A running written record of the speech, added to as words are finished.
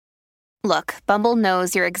Look, Bumble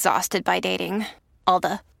knows you're exhausted by dating. All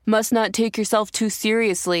the must not take yourself too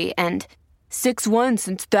seriously and 6'1"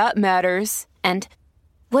 since that matters. And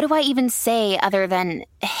what do I even say other than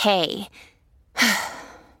hey?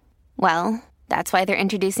 Well, that's why they're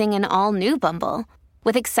introducing an all-new Bumble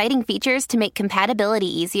with exciting features to make compatibility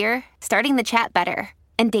easier, starting the chat better,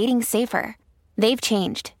 and dating safer. They've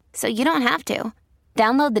changed, so you don't have to.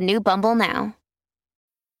 Download the new Bumble now.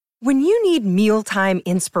 When you need mealtime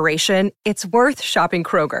inspiration, it's worth shopping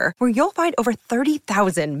Kroger, where you'll find over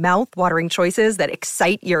 30,000 mouth-watering choices that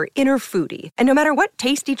excite your inner foodie. And no matter what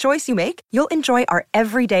tasty choice you make, you'll enjoy our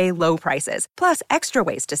everyday low prices, plus extra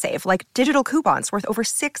ways to save, like digital coupons worth over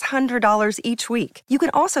 $600 each week. You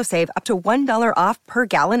can also save up to $1 off per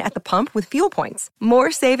gallon at the pump with fuel points.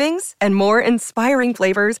 More savings and more inspiring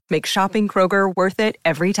flavors make shopping Kroger worth it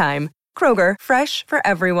every time. Kroger, fresh for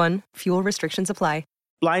everyone. Fuel restrictions apply.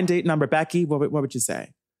 Blind date number, Becky, what would you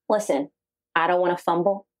say? Listen, I don't want to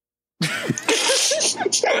fumble.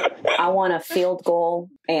 I want a field goal,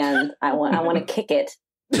 and I want to kick it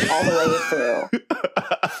all the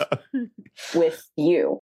way through with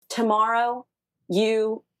you. Tomorrow,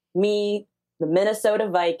 you, me, the Minnesota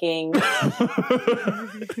Vikings,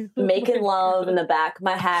 making love in the back of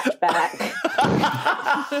my hatchback,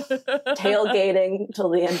 tailgating till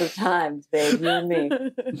the end of times, babe. You and me.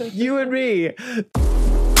 You and me.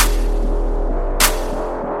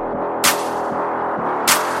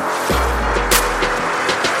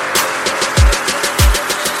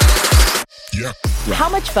 Yeah. How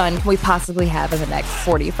much fun can we possibly have in the next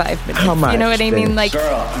 45 minutes? How much, you know what I mean? Like,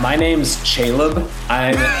 girl, my name's Caleb.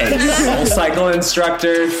 I'm a soul cycle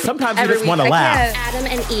instructor. Sometimes you just want to laugh. Adam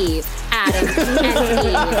and Eve. Adam and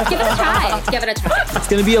Eve. Give it a try. Give it a try. It's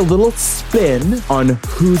going to be a little spin on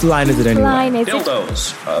whose line is it anyway. line is it?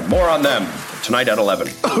 Dildos. More on them tonight at 11.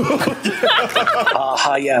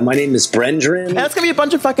 Hi, yeah, my name is Brendrin. That's going to be a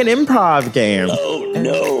bunch of fucking improv games. Oh,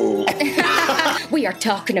 no. We are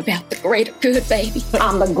talking about the greater good, baby.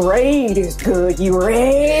 I'm the greatest good you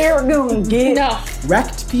ever gonna get. No.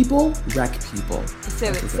 Wrecked people? Wreck people. Say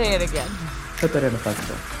it again. Put that in a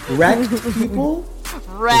festival. Wrecked people?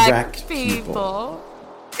 Wrecked people.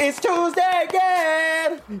 It's Tuesday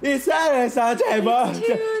again. It's Saturday, Sunday, Monday.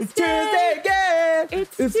 It's Tuesday again.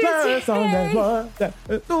 It's Saturday, Sunday, Tuesday.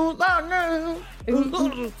 Monday.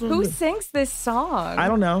 Who sings this song? I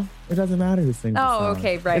don't know. It doesn't matter who sings the song.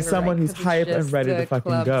 Okay, right. It's someone who's 'cause hype it's and ready to just a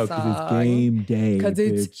fucking club go because it's song. game day. Because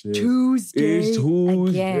it's bitches. Tuesday, It's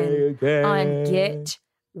Tuesday again. on Get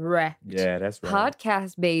Wrecked. Yeah, that's right.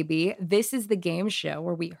 Podcast, baby. This is the game show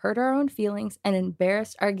where we hurt our own feelings and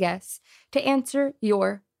embarrass our guests to answer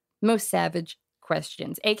your most savage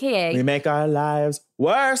questions, aka We make our lives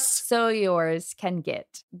worse. so yours can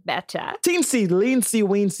get better. Teensy, leensy,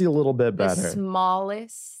 weensy, a little bit better. The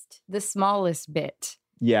smallest bit.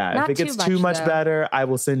 Yeah, Not if it gets too too much, much though. better, I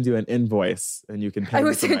will send you an invoice and you can pay I me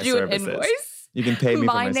will for my send you an services. invoice. You can pay me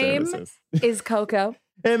My for my name services. is Coco.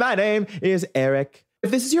 And my name is Eric.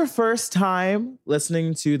 If this is your first time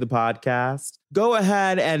listening to the podcast, go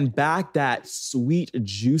ahead and back that sweet,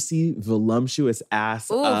 juicy, voluptuous ass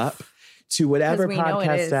Oof. up to whatever 'Cause we know it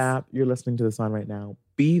podcast is. app you're listening to this on right now.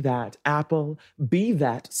 Be that Apple, be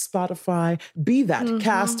that Spotify, be that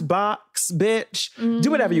Castbox, bitch.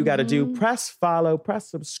 Do whatever you got to do. Press follow, press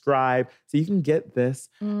subscribe so you can get this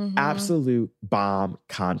absolute bomb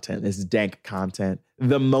content, this dank content,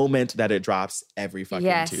 the moment that it drops every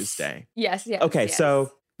fucking Tuesday. Yes. Okay, yes.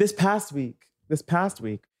 so this past week,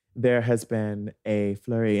 there has been a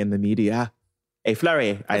flurry in the media. A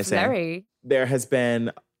flurry, I say. Flurry. There has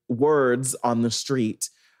been words on the street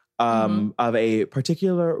of a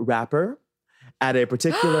particular rapper at a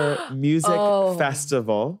particular music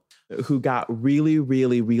festival who got really,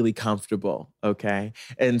 really, really comfortable, okay?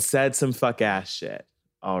 And said some fuck ass shit,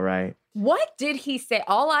 all right? What did he say?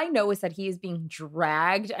 All I know is that he is being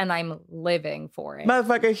dragged and I'm living for it.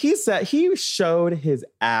 Motherfucker, he showed his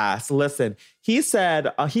ass. Listen, he said,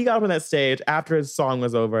 he got up on that stage after his song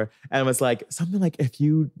was over and was like, something like, if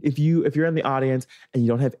you're in the audience and you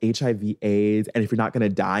don't have HIV AIDS and if you're not gonna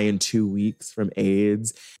die in 2 weeks from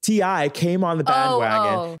AIDS, T.I. came on the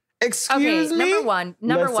bandwagon. Excuse me? Number one,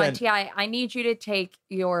 Listen. T.I., I need you to take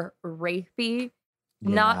your rapey,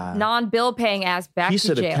 not non-bill paying ass back He to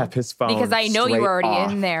should have jail. kept his phone Because I know you straight were already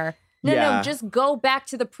off. in there. No, just go back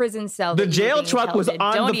to the prison cell. The that you were jail being truck held was in.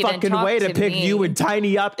 on Don't the even fucking talk way to pick me. you and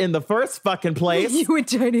Tiny up in the first fucking place. You and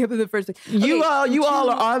Tiny up in the first place. You all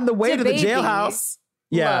are on the way to the DaBaby. jailhouse.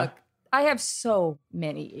 Yeah. Look, I have so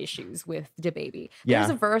many issues with DaBaby. Yeah. There's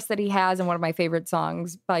a verse that he has in one of my favorite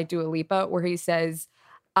songs by Dua Lipa where he says,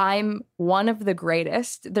 I'm one of the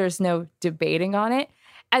greatest. There's no debating on it.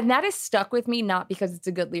 And that has stuck with me, not because it's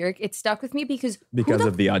a good lyric. It's stuck with me because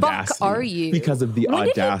of the audacity. Fuck are you? Because of the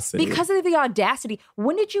audacity. Because of the audacity.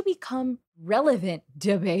 When did you become relevant,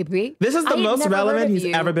 DaBaby? This is the most relevant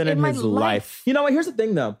he's ever been in his life. You know what? Here's the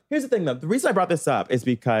thing, though. The reason I brought this up is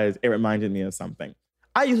because it reminded me of something.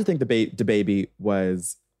 I used to think DaBaby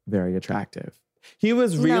was very attractive. He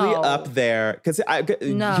was really up there because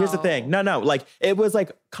here's the thing. No. Like, it was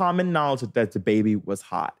like common knowledge that DaBaby was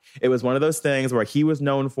hot. It was one of those things where he was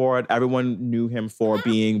known for it. Everyone knew him for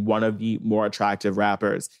being one of the more attractive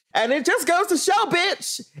rappers. And it just goes to show,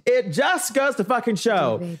 bitch. It just goes to fucking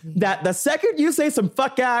show that the second you say some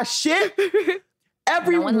fuck ass shit,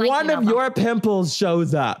 every one of your pimples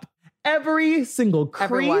shows up. Every single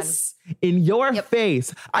crease in your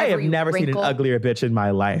face. I have never seen an uglier bitch in my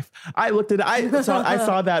life. I looked at I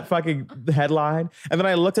saw that fucking headline, and then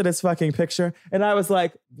I looked at his fucking picture, and I was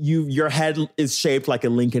like, your head is shaped like a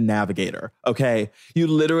Lincoln Navigator, okay? You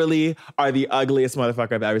literally are the ugliest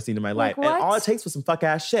motherfucker I've ever seen in my life. And all it takes was some fuck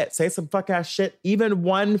ass shit. Say some fuck ass shit even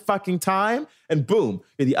one fucking time, and boom,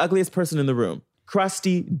 you're the ugliest person in the room.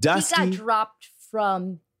 Crusty, dusty. He got dropped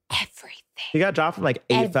from everything. He got dropped from like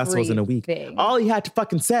 8 festivals in a week. All he had to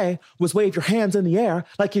fucking say was wave your hands in the air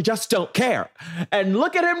like you just don't care. And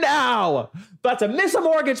look at him now. About to miss a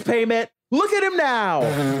mortgage payment. Look at him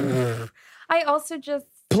now. I also just...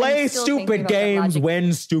 Play stupid games,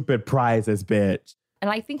 win stupid prizes, bitch. And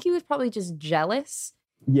I think he was probably just jealous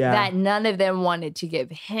Yeah. that none of them wanted to give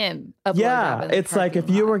him a blowjob. Yeah, it's like if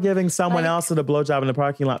you were giving someone else a blowjob in the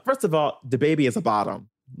parking lot. First of all, DaBaby is a bottom.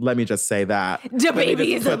 Let me just say that.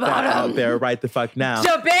 DaBaby is a bottom. That out there right the fuck now.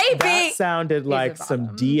 DaBaby! That sounded like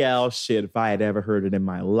some DL shit if I had ever heard it in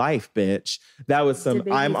my life, bitch. That was some,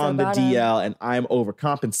 I'm on the DL and I'm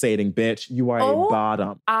overcompensating, bitch. You are a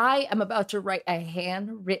bottom. I am about to write a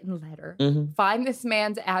handwritten letter. Find this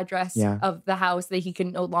man's address of the house that he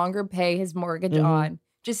can no longer pay his mortgage on.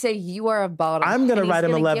 Just say, you are a bottom. I'm going to write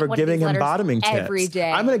him a letter giving him bottoming tips. Every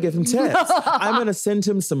day. I'm going to give him tips. I'm going to send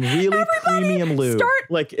him some really premium lube.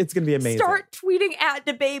 Like, it's going to be amazing. Start tweeting at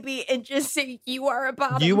DaBaby and just say, you are a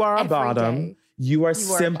bottom. You are a bottom. You are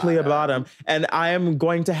simply a bottom. And I am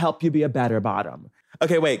going to help you be a better bottom.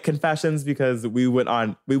 Okay, wait, confessions, because we went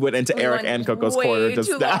into Eric and Coco's corner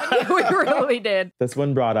just now. We really did. This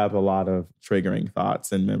one brought up a lot of triggering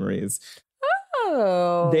thoughts and memories.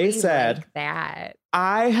 Oh, they said like that.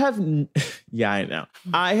 I have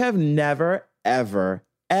never, ever,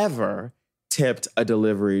 ever tipped a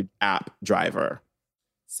delivery app driver.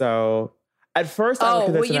 So at first I looked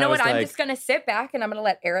at this you know what? I'm just going to sit back and I'm going to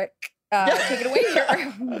let Eric take it away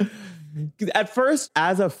here. At first,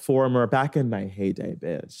 as a former, back in my heyday,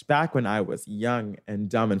 bitch, back when I was young and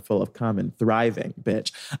dumb and full of cum and thriving,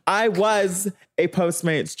 bitch, I was a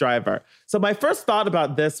Postmates driver. So my first thought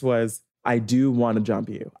about this was, I do want to jump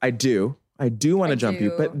you. I do want to jump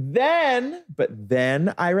you. But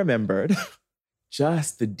then I remembered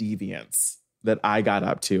just the deviance that I got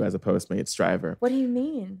up to as a Postmates driver. What do you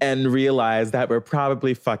mean? And realized that we're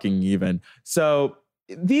probably fucking even. So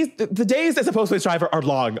the days as a Postmates driver are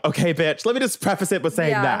long, okay, bitch? Let me just preface it with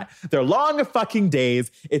saying that. They're long fucking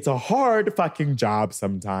days. It's a hard fucking job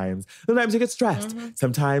sometimes. Sometimes you get stressed.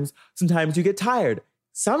 Sometimes you get tired.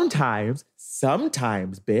 Sometimes,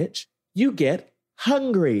 bitch, you get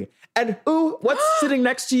hungry. And what's sitting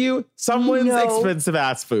next to you? Someone's expensive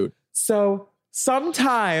ass food. So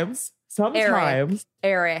sometimes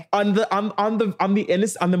Eric. on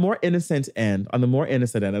the more innocent end, and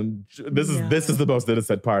this is the most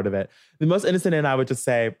innocent part of it. The most innocent end, I would just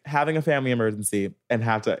say, having a family emergency and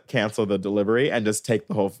have to cancel the delivery and just take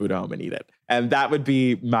the whole food home and eat it. And that would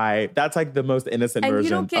be that's like the most innocent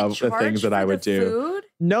version of the things that I would do. Food?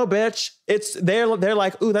 No, bitch. It's they're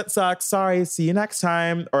like, ooh, that sucks. Sorry, see you next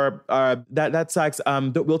time. Or that sucks.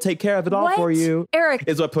 We'll take care of it all for you. Eric,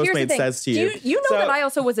 is what Postmates says to you. You know that I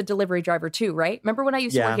also was a delivery driver too, right? Remember when I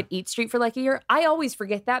used to work at Eat Street for like a year? I always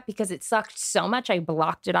forget that because it sucked so much I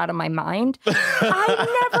blocked it out of my mind.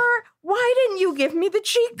 Why didn't you give me the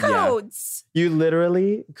cheat codes? You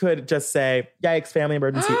literally could just say, yikes, family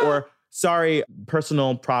emergency, or sorry,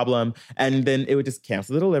 personal problem. And then it would just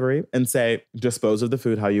cancel the delivery and say, dispose of the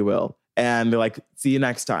food how you will. And they're like, see you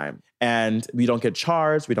next time. And we don't get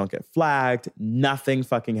charged. We don't get flagged. Nothing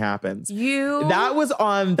fucking happens. That was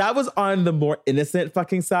on the more innocent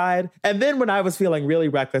fucking side. And then when I was feeling really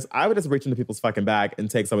reckless, I would just reach into people's fucking bag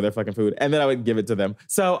and take some of their fucking food. And then I would give it to them.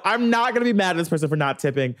 So I'm not going to be mad at this person for not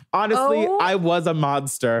tipping. Honestly, I was a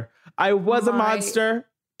monster. I was a monster.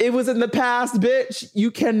 It was in the past, bitch. You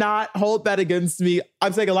cannot hold that against me.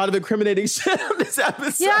 I'm saying a lot of incriminating shit on this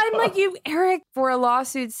episode. Yeah, I'm like, you, Eric, for a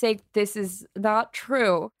lawsuit's sake, this is not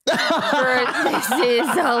true. This is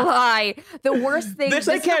a lie. The worst thing. Bitch,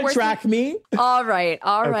 they can't track me. All right.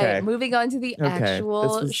 Okay. Moving on to the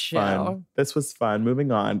actual show. Fun. This was fun.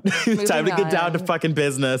 Moving on. Time to get down to fucking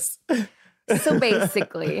business. So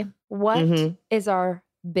basically, what is our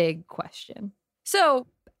big question? So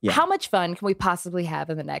how much fun can we possibly have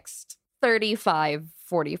in the next 35,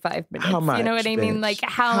 45 minutes? How much, you know what I mean? bitch? Like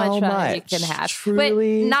how much fun you can have.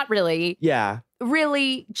 Truly? But not really. Yeah.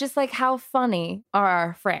 Really, just like how funny are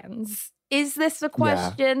our friends? Is this a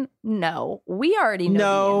question? No. We already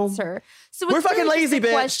know the answer. So we're fucking lazy,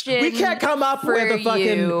 bitch. We can't come up with a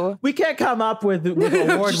fucking we can't come up with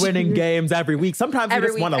award-winning games every week. Sometimes we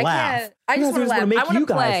just want to laugh. I just want to laugh. Make I want you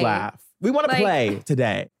to guys play. laugh. We want to play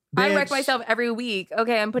today. I wreck myself every week.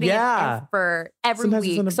 Okay, I'm putting in effort every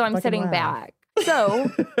week, so I'm sitting back. So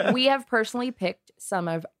we have personally picked some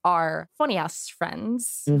of our funny-ass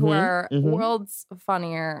friends who are worlds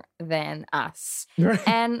funnier than us.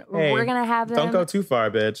 And we're going to have them... Don't go too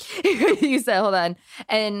far, bitch. You said, hold on.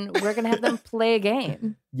 And we're going to have them play a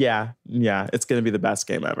game. Yeah. It's going to be the best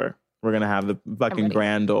game ever. We're going to have the fucking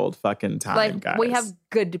grand old fucking time, guys. We have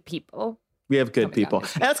good people. We have good people.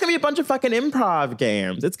 And it's going to be a bunch of fucking improv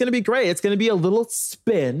games. It's going to be great. It's going to be a little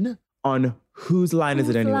spin on whose line is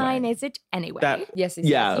it anyway. Whose line is it anyway? Yes.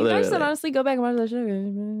 Yeah, you guys should honestly go back and watch the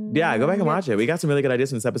show. Yeah, go back and watch it. We got some really good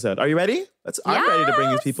ideas in this episode. Are you ready? I'm ready to bring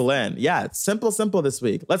these people in. Yeah, it's simple this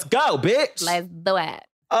week. Let's go, bitch. Let's do it.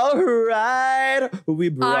 All right. We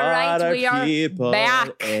brought our we are people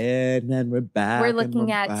back. in and we're back. We're looking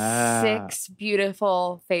at 6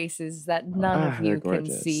 beautiful faces that none of you can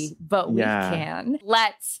see, but we can.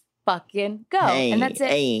 Let's fucking go. And that's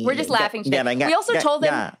it. We're just laughing shit. We also told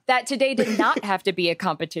them that today did not have to be a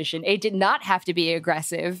competition. It did not have to be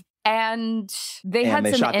aggressive. And they had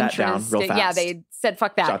some shot interest. That down real fast. Yeah, they said,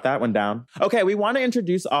 fuck that. Shot that one down. Okay, we want to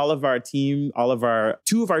introduce all of our team,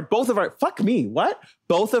 both of our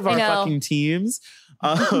fucking teams.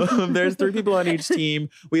 There's 3 people on each team.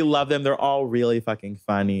 We love them. They're all really fucking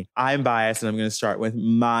funny. I'm biased and I'm going to start with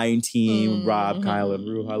my team, Rob, Kyle, and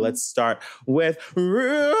Ruha. Let's start with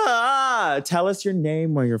Ruha. Tell us your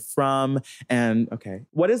name, where you're from, and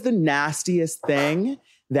what is the nastiest thing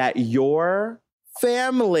that your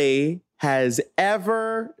family has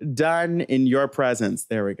ever done in your presence?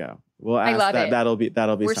 There we go. We'll ask I love that. it.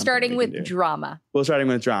 That'll be. We're starting with drama. We're starting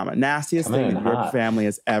with drama. Nastiest thing that your family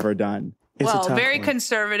has ever done. Well, very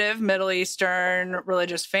conservative Middle Eastern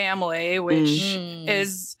religious family, which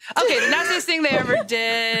is the nastiest thing they ever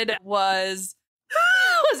did was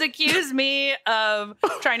accuse me of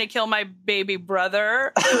trying to kill my baby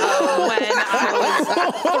brother when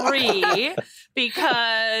I was 3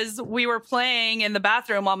 because we were playing in the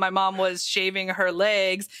bathroom while my mom was shaving her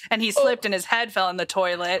legs and he slipped and his head fell in the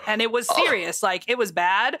toilet and it was serious. Like it was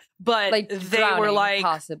bad, but they were like,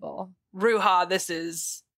 possible. Ruha, this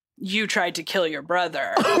is... You tried to kill your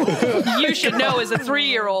brother. You should know as a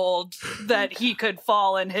 3-year-old that he could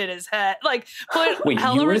fall and hit his head. Like, put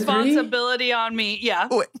hella responsibility on me. Yeah.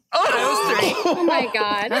 I was 3. Oh my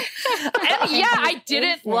God. And I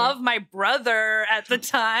didn't love my brother at the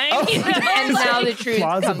time. And now the truth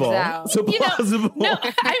comes out. So plausible. No,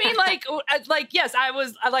 I mean, yes, I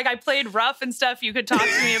was, I played rough and stuff. You could talk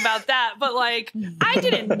to me about that. But, I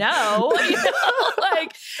didn't know.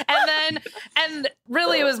 And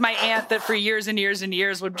really it was my aunt that for years and years and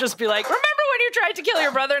years would just be like, remember when you tried to kill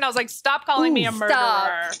your brother? And I was like, stop calling me a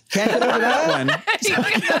murderer. Can't get over that one.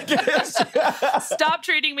 Stop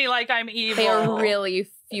treating me like I'm evil. They are really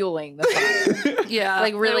fueling the fire. Yeah.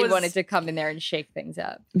 Really wanted to come in there and shake things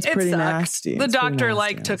up. It's pretty nasty. The doctor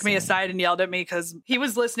took me aside and yelled at me because he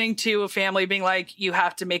was listening to a family being like, you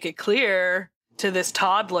have to make it clear to this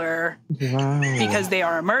toddler because they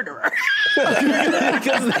are a murderer.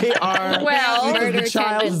 Because they are the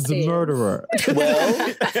child's murderer.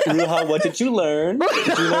 Well, Ruha, what did you learn?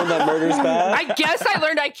 Did you learn that murder's bad? I guess I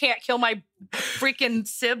learned I can't kill my freaking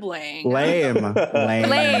sibling. Lame.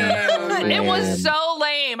 It was so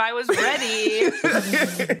lame. I was ready.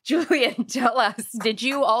 Julian, tell us, did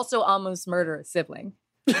you also almost murder a sibling?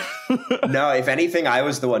 No, if anything, I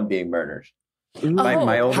was the one being murdered.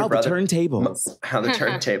 My older brother. How the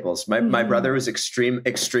turntables. My brother was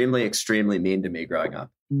extremely mean to me growing up.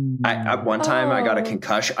 One time I got a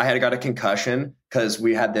concussion. I got a concussion because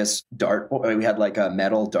we had this dartboard. We had a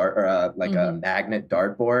metal dart or a magnet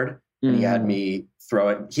dartboard, and he had me throw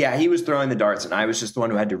it. Yeah, he was throwing the darts, and I was just the one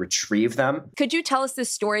who had to retrieve them. Could you tell us this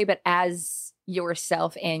story, but as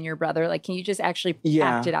yourself and your brother? Like, can you just actually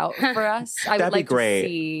act it out for us? I would like to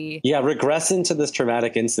see. Yeah, regress into this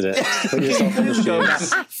traumatic incident. Put yourself in the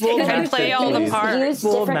shoes. And play all the parts.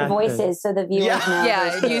 Use different voices so the viewers know.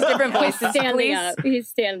 Yeah, use different voices. Standing up. He's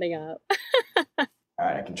standing up. All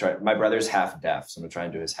right, I can try. My brother's half deaf, so I'm gonna try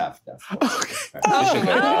and do his half deaf. That's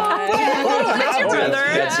your brother.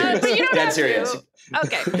 Dead serious.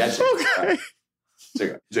 Okay. Dead serious. Right.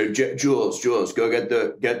 So Jules, go get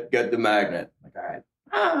the magnet. I'm like, all right.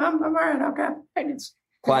 I'm all right. Okay.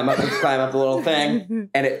 Climb up the little thing,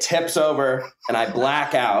 and it tips over, and I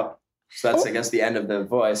black out. So that's, I guess, the end of the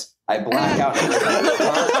voice. I black out.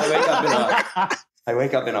 I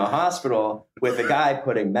wake up in a hospital with a guy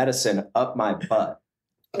putting medicine up my butt.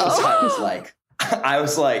 I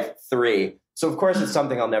was like 3. So of course it's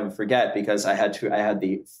something I'll never forget because I had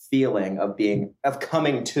the feeling of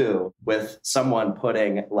coming to with someone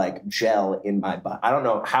putting like gel in my butt. I don't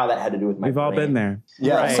know how that had to do with my We've all been there.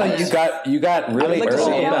 Yeah. Right. So you got really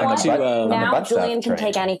early in on the butt. Now Julian can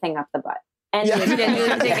take anything up the butt.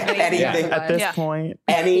 Anything at this point.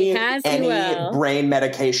 Any brain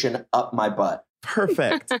medication up my butt.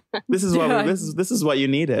 Perfect. This is what you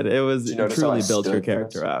needed. It was truly built your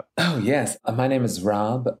character up. Oh yes, my name is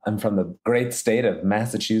Rob. I'm from the great state of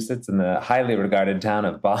Massachusetts in the highly regarded town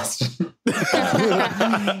of Boston.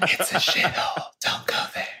 It's a shithole. Don't go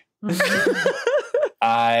there.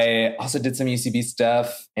 I also did some UCB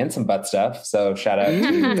stuff and some butt stuff. So shout out to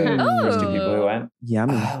the first 2 people who went.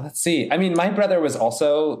 Yummy. Let's see. I mean, my brother was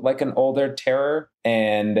also like an older terror,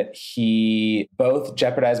 and he both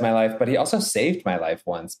jeopardized my life, but he also saved my life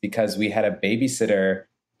once because we had a babysitter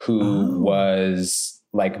who was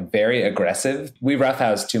like very aggressive. We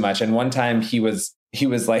roughhoused too much. And one time he was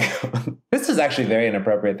like, this is actually very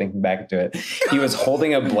inappropriate thinking back to it. He was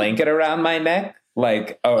holding a blanket around my neck.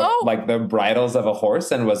 Like the bridles of a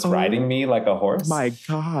horse and was riding me like a horse. My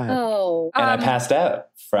God. And I passed out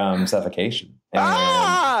from suffocation.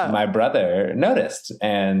 And my brother noticed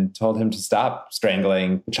and told him to stop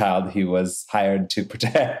strangling the child he was hired to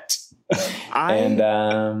protect. Just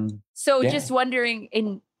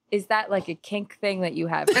wondering, is that like a kink thing that you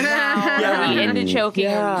have now? Are you into choking?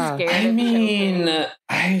 Are you scared of choking?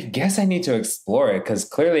 I guess I need to explore it because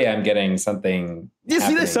clearly I'm getting something.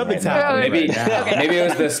 Something's happening. Maybe it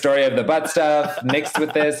was the story of the butt stuff mixed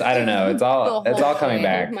with this. I don't know. It's all coming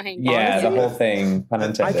back. Yeah, the whole thing. Pun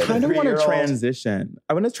intended. I kind of want to transition.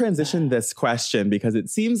 I want to transition this question because it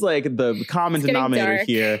seems like the common denominator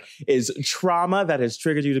here is trauma that has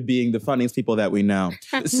triggered you to being the funniest people that we know.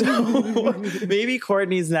 So maybe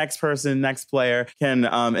Courtney's next player can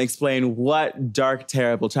explain what dark,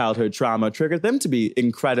 terrible childhood trauma triggered them to be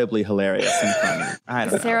incredibly hilarious and funny. I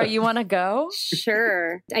don't know. Sarah, you want to go? Sure.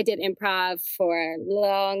 I did improv for a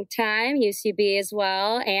long time, UCB as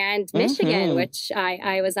well, and Michigan, which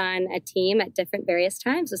I was on a team at different various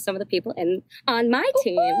times with some of the people on my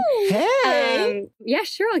team. Hey! Yeah,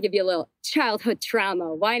 sure. I'll give you a little childhood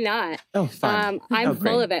trauma. Why not? Oh, fun. I'm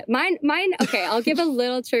full of it. Mine. Okay, I'll give a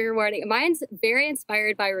little trigger warning. Mine's very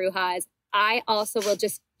inspired by Ruha's. I also will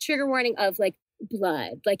just trigger warning of like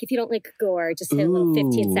blood. Like if you don't like gore, just hit a little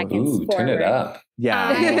 15 seconds forward. Turn it up. Yeah.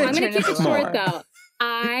 I'm going to keep it short though.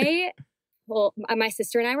 My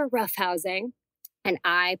sister and I were roughhousing and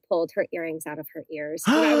I pulled her earrings out of her ears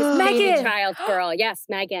when I was a baby child girl. Yes,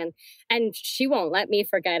 Megan. And she won't let me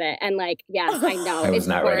forget it. And like, yes, I know. I was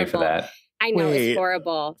not ready for that. I know. It's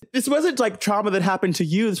horrible. This wasn't like trauma that happened to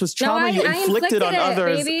you. This was trauma you inflicted on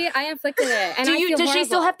others. Baby. I inflicted it. And does she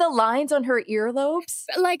still have the lines on her earlobes?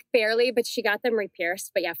 Like barely, but she got them re-pierced.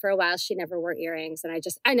 But yeah, for a while she never wore earrings. And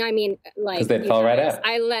I mean, like, because they fell right out.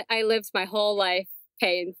 I lived my whole life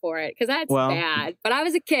paying for it because that's bad. But I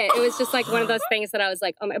was a kid. It was just like one of those things that I was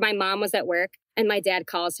like, my mom was at work and my dad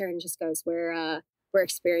calls her and just goes, we're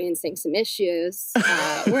experiencing some issues.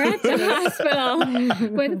 We're at the hospital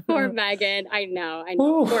with poor Megan. I know,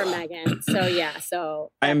 poor Megan. So yeah,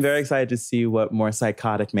 I am very excited to see what more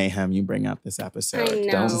psychotic mayhem you bring up this episode. I know.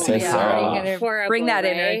 Don't say so. Bring that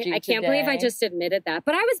energy. I can't believe I just admitted that.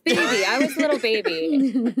 But I was baby. I was a little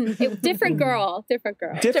baby. Different girl. Different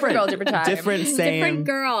time. Different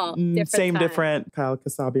girl. Different. Kyle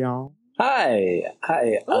Kasabian. Hi.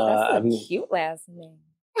 That's a cute last name.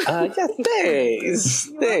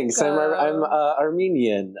 Thanks. I'm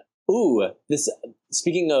Armenian.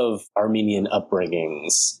 Speaking of Armenian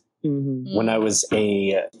upbringings, when I was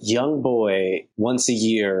a young boy, once a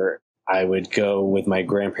year, I would go with my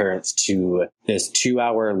grandparents to this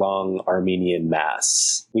 2-hour-long Armenian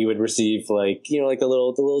mass. We would receive like a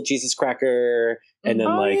little Jesus cracker, And then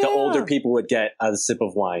the older people would get a sip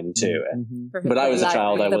of wine too. Mm-hmm. But I was a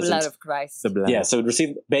child. I wasn't. The blood of Christ. Yeah, so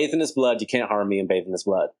bathe in his blood. You can't harm me and bathe in his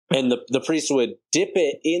blood. And the priest would dip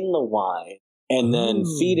it in the wine and then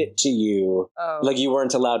feed it to you. Like you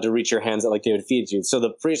weren't allowed to reach your hands out, like they would feed you. So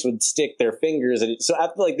the priest would stick their fingers in it. So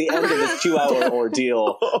after the end of this 2-hour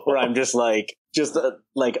ordeal where I'm just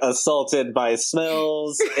assaulted by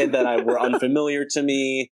smells and that were unfamiliar to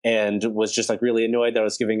me and was just really annoyed that I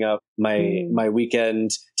was giving up my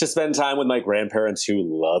weekend to spend time with my grandparents who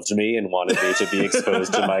loved me and wanted me to be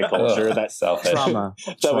exposed to my culture. That selfish trauma.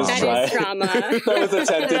 That was trauma. That was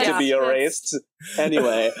attempted to be erased.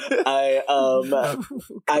 Anyway, I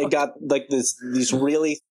got these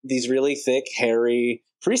really thick, hairy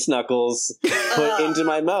priest knuckles put into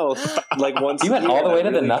my mouth once. You went all the way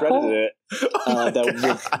to the knuckle?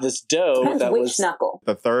 This dough that which was knuckle.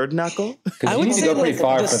 The third knuckle? Because you need to go pretty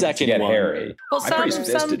far for it to get hairy. Well,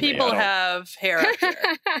 some people have hair up here.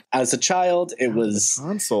 As a child, it was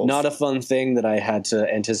not a fun thing that I had to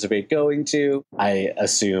anticipate going to. I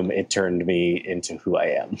assume it turned me into who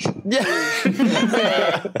I am.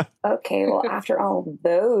 Okay, well, after all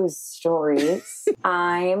those stories,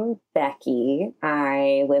 I'm Becky.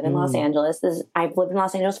 I live in Los Angeles. I've lived in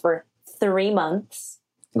Los Angeles for 3 months.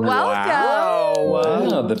 Welcome.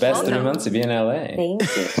 Wow. The best 3 months to be in LA. Thank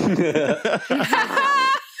you.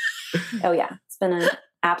 Oh, yeah. It's been an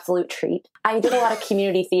absolute treat. I did a lot of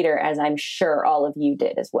community theater, as I'm sure all of you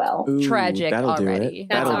did as well. Ooh, tragic already.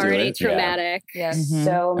 That's already traumatic. Yeah. Yes.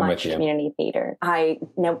 So much community theater. I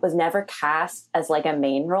was never cast as a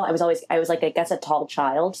main role. I was I guess a tall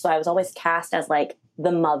child. So I was always cast as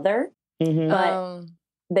the mother. Mm-hmm. But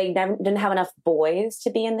they didn't have enough boys to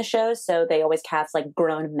be in the show, so they always cast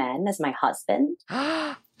grown men as my husband.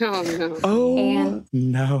 Oh no! Oh, and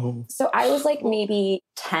no! So I was maybe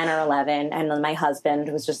 10 or 11, and then my husband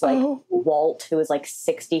was just Walt, who was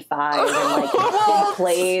 65 and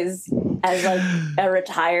plays as a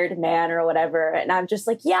retired man or whatever. And I'm just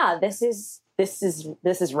yeah, this is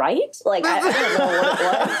right. I don't know what it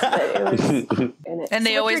was, but it was. And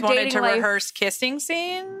they always wanted to rehearse kissing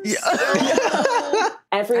scenes. Yeah.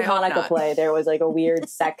 Every Hanukkah play, there was a weird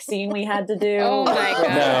sex scene we had to do. Oh my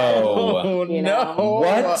god! No, no.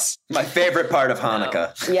 What? My favorite part of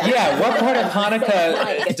Hanukkah. No. Yeah. What part of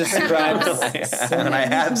Hanukkah describes when I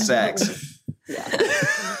have sex? Yeah.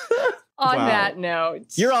 On that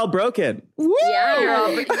note, you're all broken. Woo!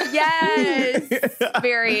 Yeah, yes,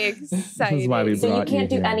 very exciting. This is why we so you brought can't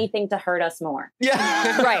do here. anything to hurt us more.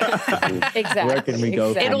 Yeah, right. Exactly. Where can we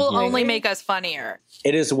go? It will only make us funnier.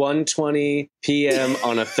 It is 1:20 p.m.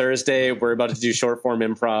 on a Thursday. We're about to do short form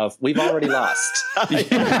improv. We've already lost. To be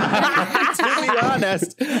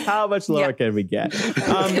honest, how much lower can we get?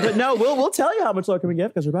 But no, we'll tell you how much lower can we get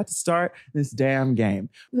because we're about to start this damn game.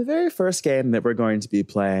 The very first game that we're going to be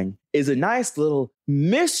playing is a nice little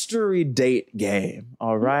mystery date game.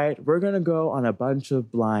 All right. We're going to go on a bunch of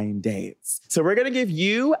blind dates. So we're going to give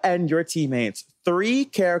you and your teammates 3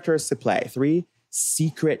 characters to play, 3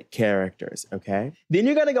 secret characters. Okay. Then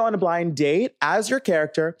you're going to go on a blind date as your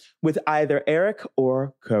character with either Eric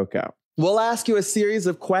or Coco. We'll ask you a series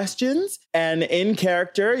of questions, and in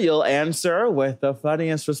character, you'll answer with the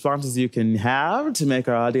funniest responses you can have to make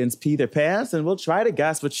our audience pee their pants, and we'll try to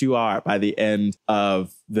guess what you are by the end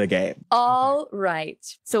of the game. All right.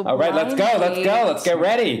 So, all right, let's go. Let's get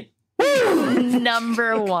ready.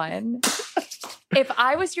 Number 1. If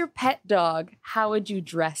I was your pet dog, how would you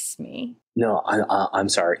dress me? No, I'm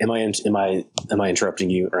sorry. Am I interrupting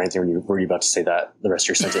you or anything? Were you about to say that the rest of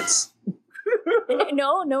your sentence?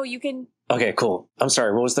 No, you can. Okay, cool. I'm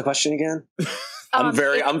sorry. What was the question again? I'm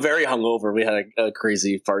very hungover. We had a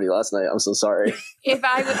crazy party last night. I'm so sorry. If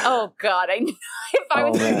I was, oh God, if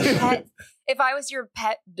I was your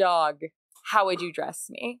pet dog, how would you dress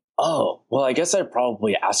me? Oh, well, I guess I'd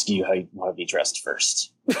probably ask you how you want to be dressed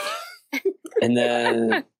first, and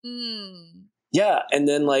then yeah, and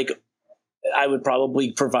then I would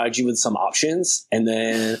probably provide you with some options, and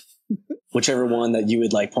then whichever one that you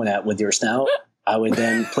would point at with your snout, I would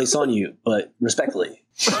then place on you, but respectfully.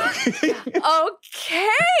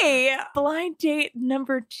 Okay. Blind date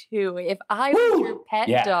number 2. If I was your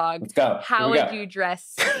pet dog, how would you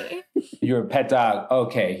dress me? You're a pet dog.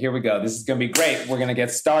 Okay, here we go. This is going to be great. We're going to get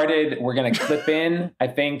started. We're going to clip in, I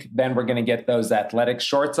think. Then we're going to get those athletic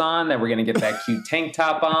shorts on. Then we're going to get that cute tank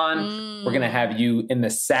top on. We're going to have you in the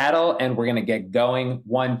saddle, and we're going to get going.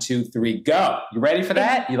 1, 2, 3, go. You ready for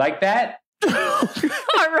that? You like that?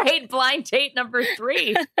 All right, blind date number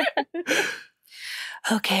 3.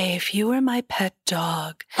 Okay, if you were my pet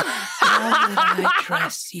dog, how would I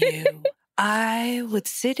dress you? I would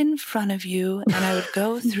sit in front of you and I would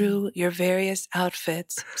go through your various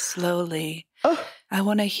outfits slowly. Oh. I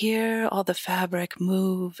want to hear all the fabric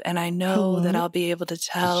move, and I know that I'll be able to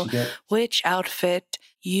tell which outfit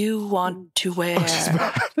you want to wear.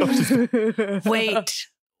 Wait,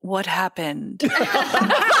 what happened?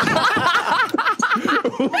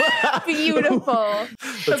 Beautiful.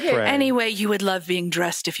 Okay. Anyway, you would love being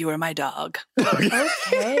dressed if you were my dog.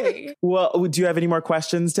 Okay. Well, do you have any more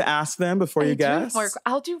questions to ask them before you guess?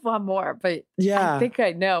 I'll do one more, but I think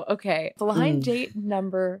I know. Okay. Blind date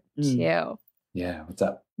number 2. Yeah, what's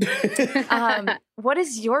up? What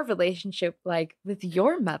is your relationship like with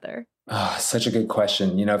your mother? Oh, such a good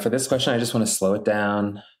question. You know, for this question, I just want to slow it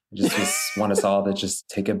down. I just want us all to just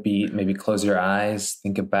take a beat, maybe close your eyes,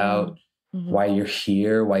 think about why you're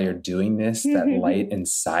here, why you're doing this, that light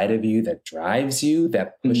inside of you that drives you,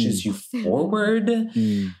 that pushes you forward.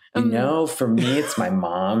 You know, for me, it's my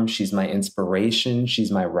mom. She's my inspiration.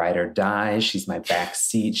 She's my ride or die. She's my back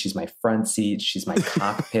seat. She's my front seat. She's my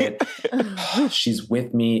cockpit. She's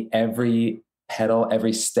with me every pedal,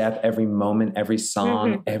 every step, every moment, every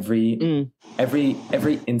song, every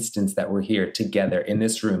instance that we're here together in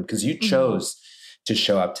this room, because you chose to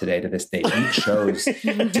show up today to this date. You chose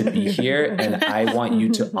to be here, and I want you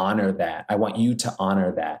to honor that. I want you to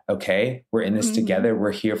honor that. Okay, we're in this together.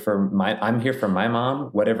 We're here I'm here for my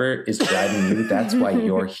mom. Whatever is driving you, that's why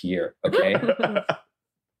you're here. Okay.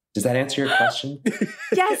 Does that answer your question?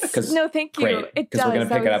 Yes. No, thank you. Great. Because we're going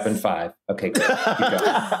to pick it up in 5. Okay, good. Keep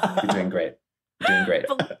going. You're doing great. You're doing great.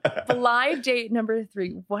 Blind date number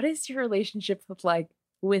 3. What is your relationship like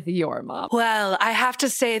with your mom? Well, I have to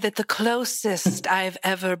say that the closest I've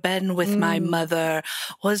ever been with my mother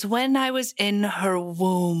was when I was in her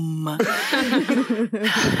womb.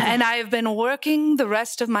 And I've been working the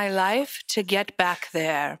rest of my life to get back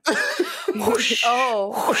there. Whoosh,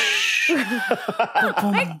 whoosh.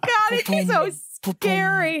 My God, it's so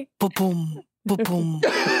scary. Boom, boom, boom.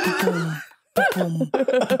 Boom.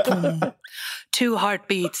 2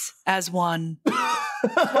 heartbeats as one.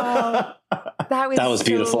 Wow. That was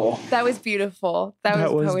beautiful. That was beautiful.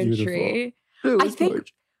 That was poetry. I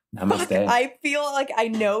think Namaste. I feel like I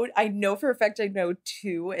know for a fact I know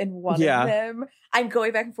 2, and one of them I'm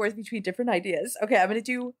going back and forth between different ideas. Okay, I'm gonna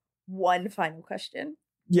do one final question.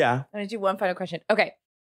 Okay.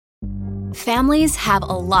 Families have a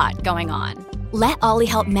lot going on. Let Ollie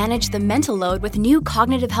help manage the mental load with new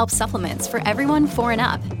cognitive help supplements for everyone 4 and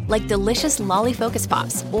up, like delicious Lolly Focus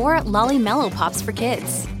Pops or Lolly Mellow Pops for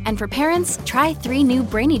kids. And for parents, try 3 new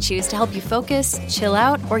Brainy Chews to help you focus, chill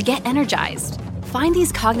out, or get energized. Find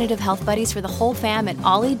these cognitive health buddies for the whole fam at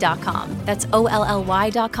ollie.com. That's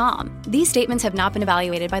OLLY.com. These statements have not been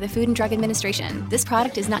evaluated by the Food and Drug Administration. This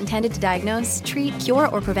product is not intended to diagnose, treat, cure,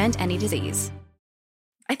 or prevent any disease.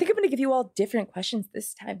 I think I'm going to give you all different questions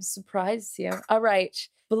this time. Surprise you. All right.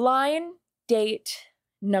 Blind date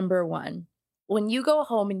number 1. When you go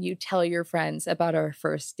home and you tell your friends about our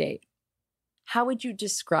first date, how would you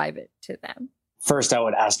describe it to them? First, I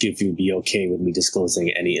would ask you if you'd be okay with me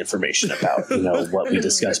disclosing any information about, what we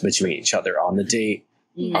discussed between each other on the date.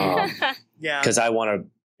 Because I want to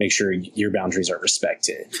make sure your boundaries are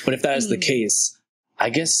respected. But if that is the case, I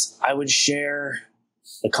guess I would share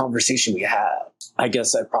the conversation we had. I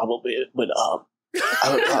guess I probably would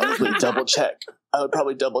double check. I would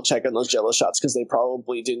probably double check on those Jello shots because they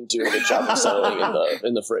probably didn't do a good job of settling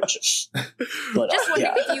in the fridge. But just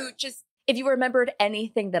wondering if you remembered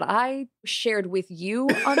anything that I shared with you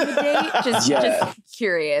on the date. Just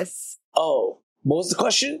curious. Oh, what was the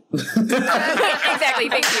question? Exactly.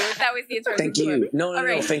 Thank you. That was the answer. Thank you. No.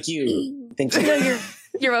 Thank you. Thank you. No,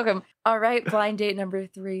 you're welcome. All right. Blind date number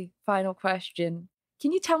 3. Final question.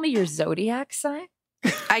 Can you tell me your zodiac sign?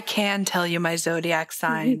 I can tell you my zodiac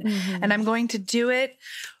sign, and I'm going to do it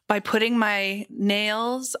by putting my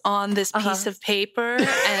nails on this piece of paper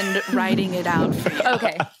and writing it out for you.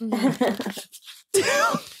 Okay.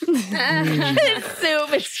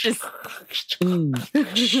 Assume it's just.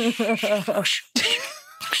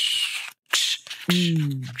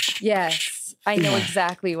 Yes, I know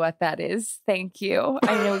exactly what that is. Thank you.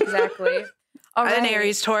 I know exactly. All right. An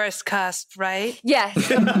Aries Taurus cusp, right? Yes,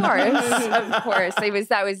 of course.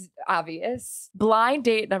 That was obvious. Blind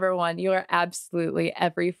date number 1. You are absolutely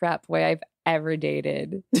every frat boy I've ever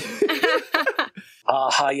dated.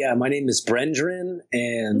 Hi, my name is Brendrin,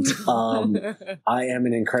 and I am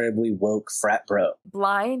an incredibly woke frat bro.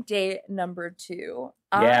 Blind date number 2.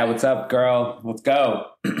 Yeah, what's up, girl? Let's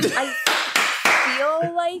go. I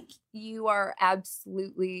feel like you are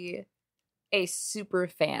absolutely a super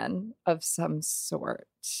fan of some sort.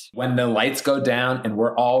 When the lights go down and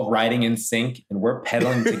we're all riding in sync and we're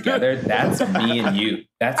pedaling together, that's me and you.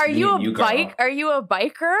 That's Are me you and a you, girl. bike? Are you a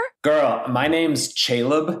biker? Girl, my name's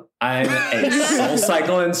Caleb. I'm a Soul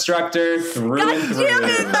Cycle instructor through and through. Damn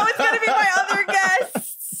it, that was going to be my other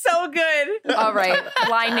guess. So good. All right.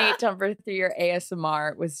 Blind Date number 3, your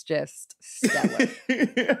ASMR was just stellar.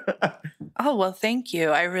 Oh, well, thank you.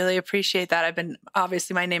 I really appreciate that.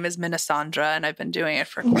 Obviously, my name is Minasandra, and I've been doing it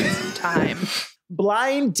for quite some time.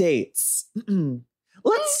 Blind dates.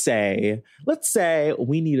 Let's say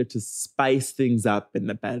we needed to spice things up in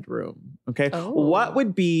the bedroom. Okay. Oh. What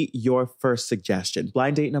would be your first suggestion?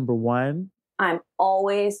 Blind date number 1? I'm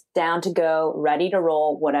always down to go, ready to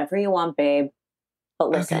roll, whatever you want, babe. But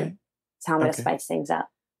listen, it's how I'm going to spice things up.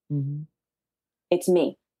 Mm-hmm. It's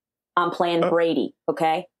me. I'm playing Brady,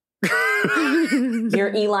 okay?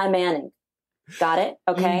 You're Eli Manning. Got it?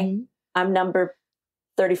 Okay? Mm-hmm. I'm number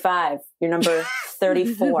 35. You're number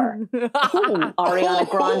 34. Ariana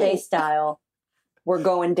Grande style. We're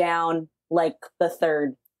going down like the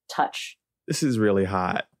third touch. This is really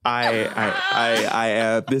hot.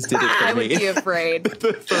 This did it for me. I would be afraid.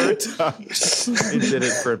 The third touch. It did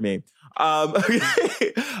it for me. Okay.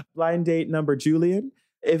 Blind date number Julian.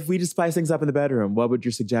 If we just spice things up in the bedroom, what would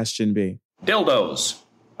your suggestion be? Dildos.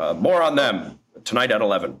 More on them tonight at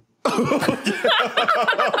 11.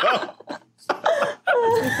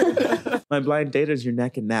 My blind date is your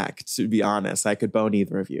neck and neck, to be honest. I could bone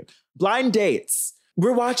either of you. Blind dates.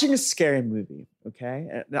 We're watching a scary movie,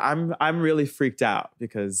 okay? I'm really freaked out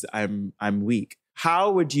because I'm weak.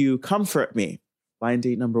 How would you comfort me? Blind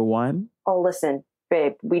date number 1? Oh, listen,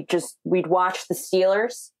 babe, we'd watch the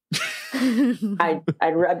Steelers.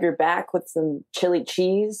 I'd rub your back with some chili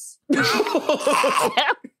cheese. Oh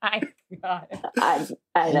my God.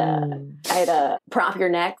 I'd prop your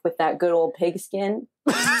neck with that good old pigskin.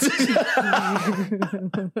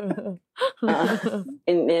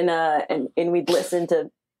 And we'd listen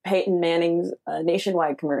to Peyton Manning's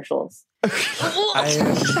Nationwide commercials.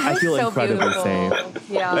 I feel so incredibly beautiful. safe.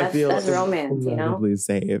 Yeah, that's romance, you know? Incredibly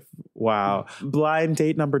safe. Wow. Blind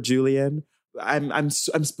date number Julian. I'm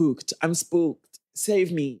spooked. I'm spooked.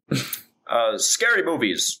 Save me. Scary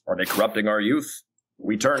movies. Are they corrupting our youth?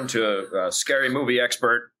 We turn to scary movie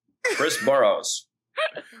expert Chris Burrows.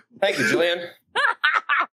 Thank you, Julian.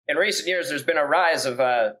 In recent years, there's been a rise of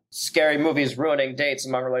scary movies ruining dates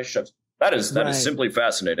among relationships. That is simply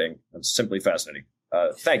fascinating. That's simply fascinating.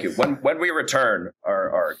 Thank you. When we return,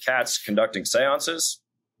 are cats conducting seances?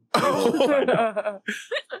 I'm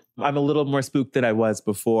a little more spooked than I was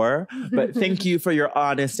before, but thank you for your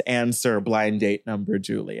honest answer, blind date number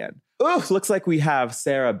Julian. Ooh, looks like we have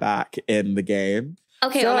Sarah back in the game.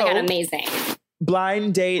 Okay, oh my God, amazing.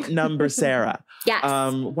 Blind date number Sarah. Yes.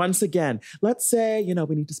 Once again, let's say,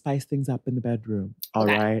 we need to spice things up in the bedroom. All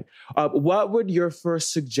right. What would your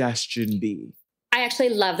first suggestion be? I actually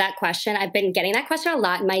love that question. I've been getting that question a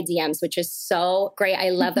lot in my DMs, which is so great. I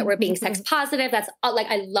love that we're being sex positive. That's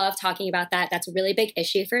I love talking about that. That's a really big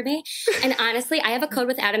issue for me. And honestly, I have a code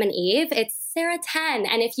with Adam and Eve. It's Sarah 10.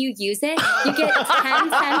 And if you use it, you get 10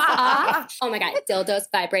 cents off. Oh my God. Dildos,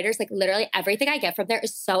 vibrators, like literally everything I get from there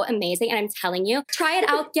is so amazing. And I'm telling you, try it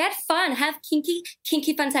out. Get fun. Have kinky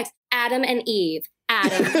fun sex. Adam and Eve.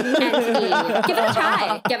 Adam and Eve. Give it a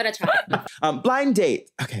try. Give it a try. Blind date.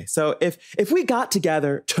 Okay, so if we got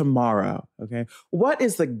together tomorrow, okay, what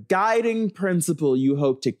is the guiding principle you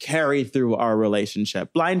hope to carry through our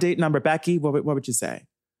relationship? Blind date number Becky, what would you say?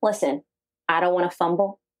 Listen, I don't want to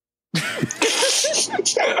fumble.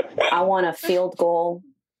 I want a field goal,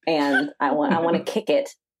 and I want to kick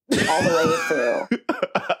it all the way through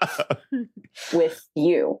with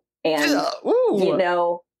you. And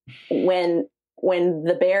when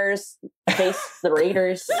the Bears faced the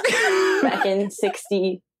Raiders back in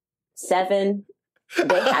 1967,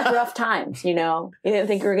 they had rough times, You didn't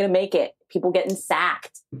think we were going to make it. People getting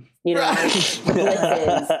sacked, blitzes,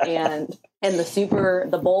 and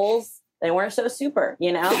the Bulls, they weren't so super,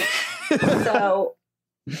 So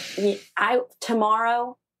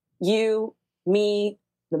tomorrow, you, me,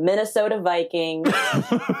 the Minnesota Vikings,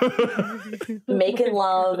 making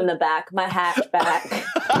love in the back of my hatchback,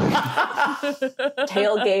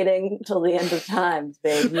 tailgating till the end of times,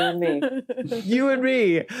 babe. You and me. You and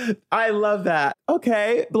me. I love that.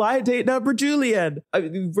 Okay, blind date number Julian.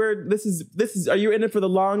 This is. Are you in it for the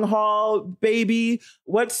long haul, baby?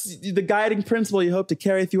 What's the guiding principle you hope to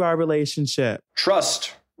carry through our relationship?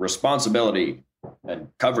 Trust, responsibility, and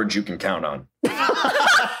coverage you can count on.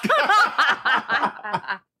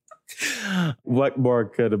 what more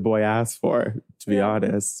could a boy ask for, to be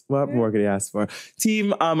honest? What more could he ask for?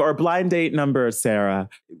 Team or blind date number, Sarah.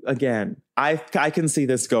 Again, I can see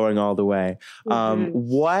this going all the way.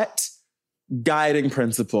 What guiding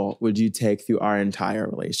principle would you take through our entire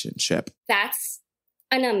relationship? That's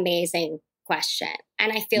an amazing question.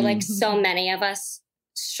 And I feel like so many of us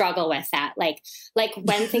struggle with that. Like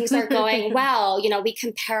when things are going well, we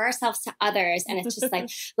compare ourselves to others, and it's just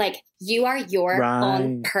like you are your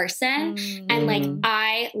own person. And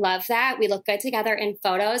I love that. We look good together in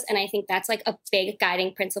photos. And I think that's like a big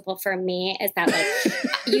guiding principle for me, is that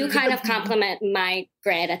you kind of compliment my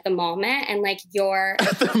grid at the moment, and you're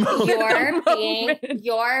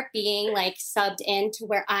being like subbed into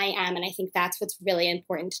where I am. And I think that's what's really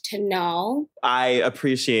important to know. I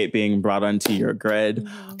appreciate being brought onto your grid.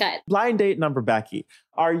 Good. Blind date number, Becky.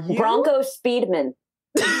 Are you Bronco Speedman?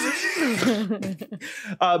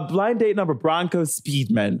 Blind date number, Bronco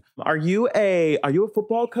Speedman. Are you a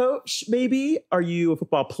football coach? Maybe? Are you a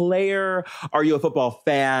football player? Are you a football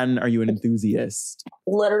fan? Are you an enthusiast?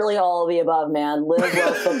 Literally all of the above, man. Live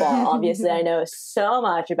love football. Obviously, I know so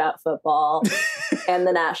much about football and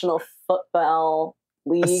the National Football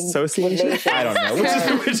League Association. I don't know.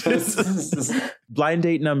 Which is blind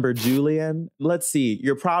date number, Julian. Let's see.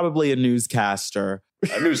 You're probably a newscaster.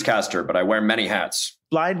 A newscaster, but I wear many hats.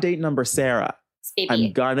 Blind date number, Sarah.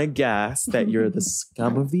 I'm gonna guess that you're the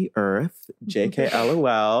scum of the earth. JK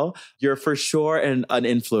LOL. You're for sure an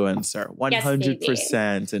influencer.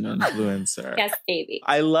 100% an influencer. Yes, baby.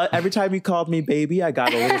 I love every time you called me baby, I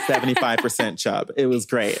got a little 75% chub. It was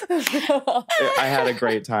great. I had a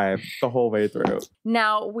great time the whole way through.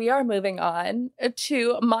 Now we are moving on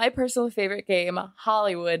to my personal favorite game,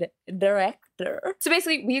 Hollywood Director. So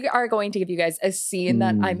basically, we are going to give you guys a scene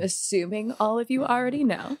that I'm assuming all of you already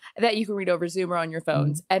know, that you can read over Zoom or on your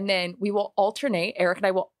phones. And then we will alternate, Eric and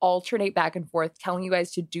I will alternate back and forth, telling you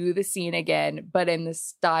guys to do the scene again, but in the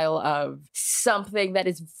style of something that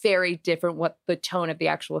is very different what the tone of the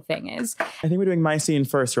actual thing is. I think we're doing my scene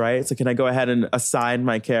first, right? So can I go ahead and assign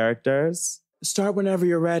my characters? Start whenever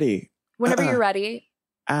you're ready. Whenever you're ready.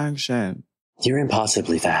 Action. You're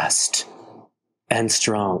impossibly fast and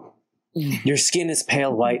strong. Your skin is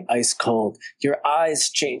pale white, ice cold. Your eyes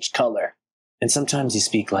change color. And sometimes you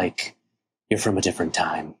speak like you're from a different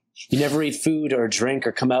time. You never eat food or drink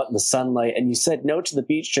or come out in the sunlight, and you said no to the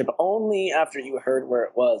beach trip only after you heard where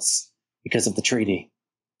it was because of the treaty.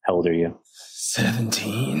 How old are you?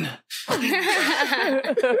 17.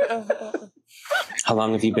 How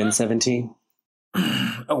long have you been 17?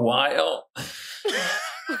 A while.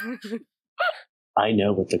 I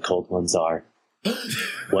know what the cold ones are.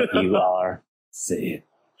 What you are. Say it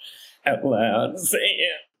out loud. Say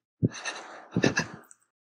it.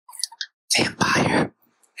 Vampire.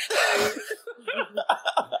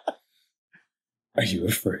 Are you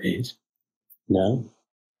afraid? No.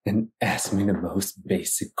 Then ask me the most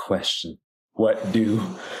basic question. What do?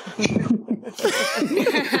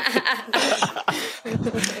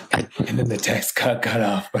 And then the text got cut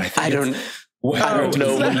off, but I don't know. I don't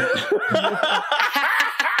know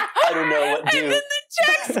what do. And then the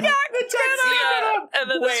text got cut off. And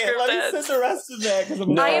then Wait, let me send the rest of that.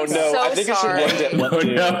 I am so I think sorry. I should end it. What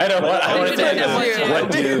do? No, I don't want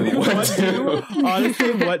to. What do?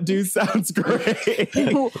 Honestly, what do sounds great.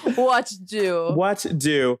 What do? What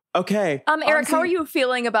do? Okay. Eric, honestly, how are you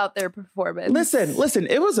feeling about their performance? Listen.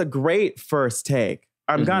 It was a great first take.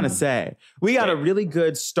 I'm gonna say we got a really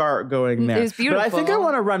good start going there. It was beautiful. But I think I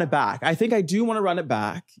want to run it back. I think I do want to run it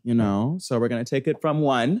back, So we're gonna take it from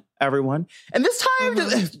one, everyone. And this time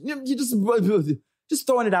you just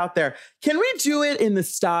throwing it out there. Can we do it in the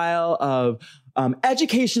style of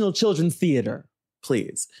educational children's theater,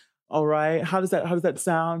 please? All right. How does that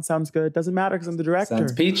sound? Sounds good. Doesn't matter because I'm the director.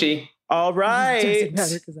 Sounds peachy. All right.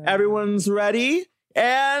 Everyone's ready.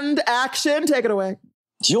 And action. Take it away.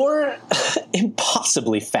 You're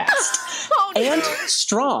impossibly fast and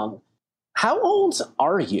strong. How old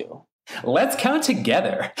are you? Let's count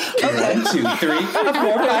together. 1, 2, 3, 4,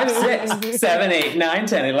 5, 6, 7, 8, 9,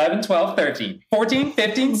 10, 11, 12, 13, 14,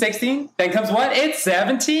 15, 16. Then comes what? It's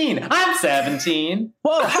 17. I'm 17.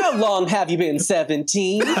 Whoa, how long have you been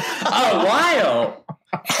 17? A while.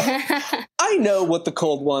 I know what the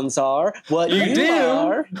cold ones are. What you do?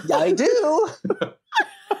 Are. I do.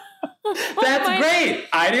 That's great.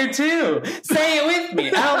 I do too. Say it with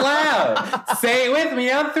me out loud. Say it with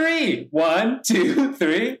me on 3. 1, 2,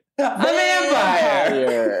 3. A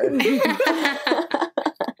vampire.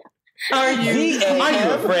 Are you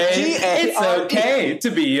afraid? It's okay to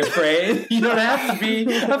be afraid. You don't have to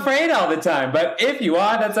be afraid all the time. But if you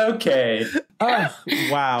are, that's okay. Oh,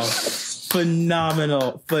 wow.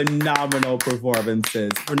 Phenomenal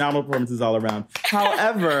performances. Phenomenal performances all around.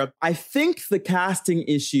 However, I think the casting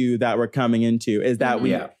issue that we're coming into is that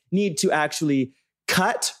we need to actually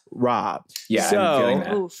cut Rob. Yeah, so, I'm feeling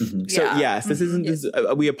that. Mm-hmm. So yes, this isn't. This,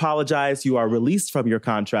 we apologize. You are released from your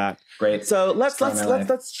contract. Great. So let's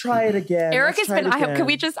try it again. Eric has been.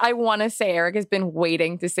 I want to say Eric has been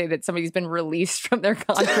waiting to say that somebody's been released from their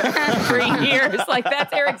contract for years. Like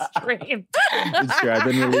that's Eric's dream. It's true. I've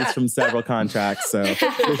been released from several contracts, so this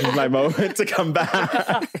is my moment to come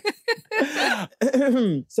back.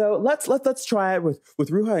 So let's try it with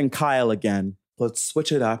Ruha and Kyle again. Let's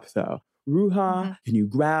switch it up though. Ruha, can you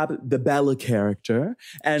grab the Bella character?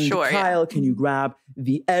 And Kyle, can you grab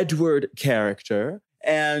the Edward character?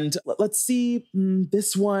 And let's see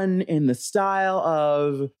this one in the style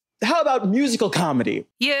of, how about musical comedy?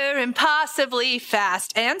 You're impossibly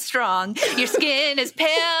fast and strong. Your skin is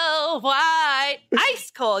pale white,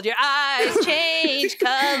 ice cold. Your eyes change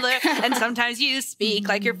color. And sometimes you speak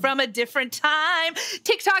like you're from a different time.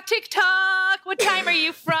 Tick-tock, tick-tock, what time are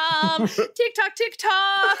you from? Tick-tock,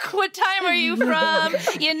 tick-tock, what time are you from?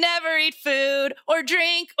 You never eat food or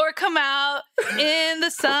drink or come out in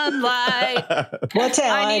the sunlight. What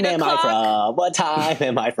time am I from? What time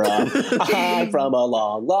am I from? I'm from a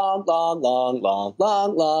long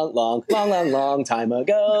time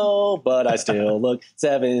ago, but I still look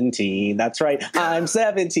 17. That's right, I'm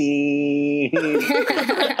 17.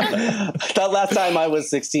 The last time I was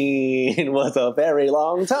 16 was a very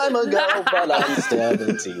long time ago, but I'm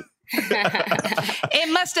 17.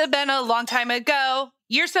 It must have been a long time ago.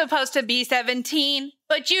 You're supposed to be 17,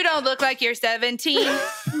 but you don't look like you're 17.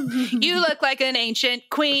 You look like an ancient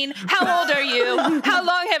queen. How old are you? How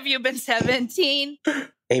long have you been 17?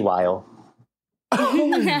 A while.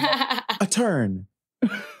 A turn.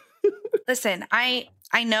 Listen, I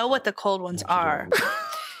know what the cold ones are.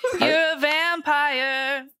 You're a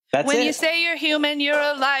vampire. That's when you say you're human, you're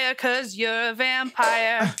a liar because you're a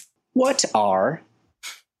vampire. What are?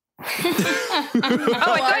 Oh,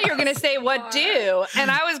 I thought you were going to say what do.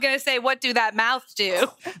 And I was going to say, what do that mouth do?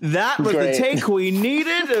 That was the take we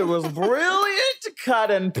needed. It was brilliant.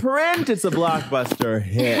 Cut and print. It's a blockbuster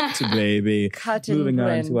hit, baby. Moving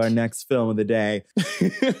on to our next film of the day.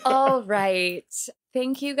 All right.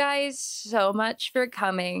 Thank you guys so much for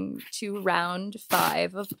coming to round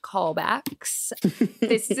 5 of callbacks.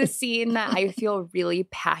 This is a scene that I feel really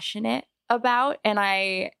passionate about, and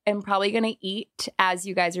I am probably going to eat as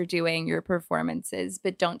you guys are doing your performances,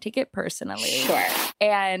 but don't take it personally. Sure.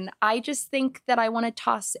 And I just think that I want to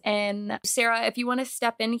toss in, Sarah, if you want to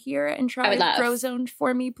step in here and try Frozone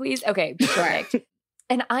for me, please. Okay, perfect.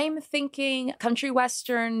 And I'm thinking country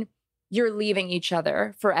western, you're leaving each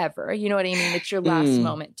other forever. You know what I mean? It's your last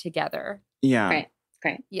moment together. Yeah. Right.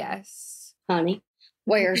 Great. Yes. Honey,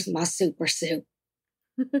 where's my super suit?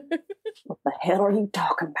 What the hell are you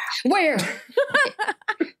talking about?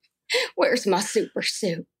 Where's my super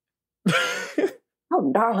suit?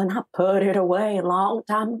 Oh, darling, I put it away a long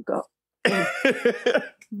time ago.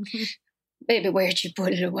 Baby, where'd you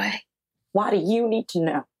put it away? Why do you need to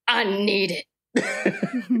know? I need it.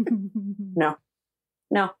 No.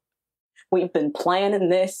 We've been planning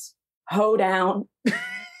this hoedown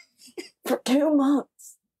for 2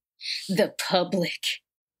 months. The public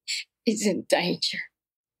is in danger.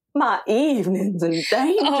 My evening's in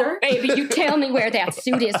danger. Oh, baby, you tell me where that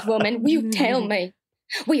suit is, woman. You tell me.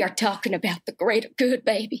 We are talking about the greater good,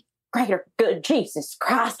 baby. Greater good, Jesus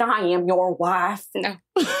Christ, I am your wife. No.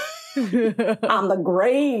 I'm the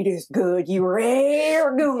greatest good you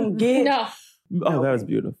ever gonna get. No. Oh, that was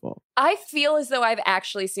beautiful. I feel as though I've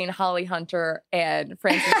actually seen Holly Hunter and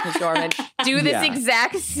Frances McDormand do this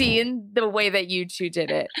exact scene the way that you two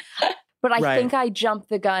did it. But I think I jumped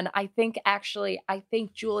the gun. I think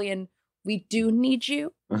Julian, we do need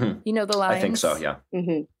you. Mm-hmm. You know the lines? I think so, yeah.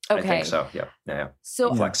 Mm-hmm. Okay. I think so, yeah.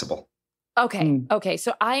 So flexible. Okay.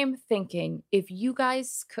 So I am thinking if you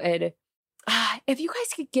guys could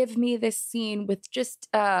give me this scene with just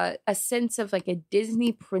a sense of like a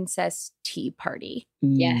Disney princess tea party.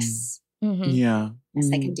 Yes. Mm-hmm. Yeah.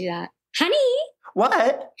 Yes, I can do that. Honey.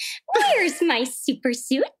 What? Where's my super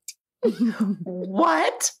suit?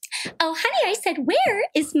 What? Oh, honey, I said, where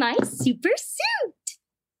is my super suit?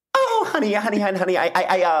 Oh, honey, I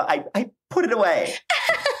put it away.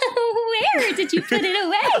 Where did you put it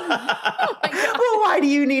away? Oh my God. Well, why do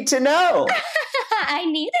you need to know? I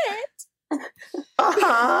need it.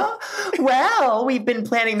 Uh-huh. Well, we've been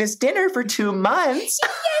planning this dinner for 2 months.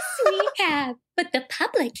 Yes, we have. But the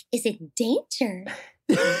public is in danger.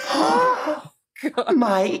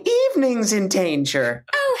 My evening's in danger.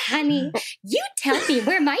 Oh, honey, you tell me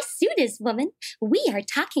where my suit is, woman. We are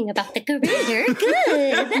talking about the greater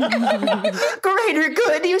good. Greater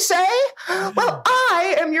good, you say? Well,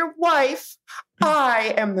 I am your wife.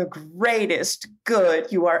 I am the greatest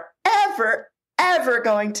good you are ever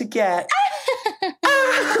going to get.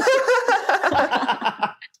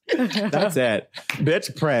 That's it.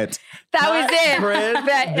 Bitch, print. That was it. Print,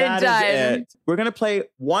 that is it. We're going to play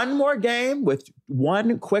one more game with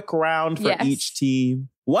one quick round for each team.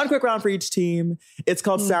 One quick round for each team. It's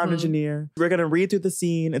called Sound Engineer. We're going to read through the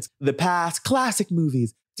scene. It's the past, classic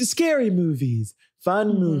movies, scary movies,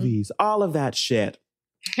 fun movies, all of that shit.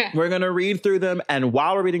 We're going to read through them. And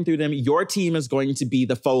while we're reading through them, your team is going to be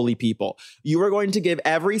the Foley people. You are going to give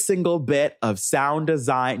every single bit of sound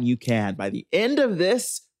design you can. By the end of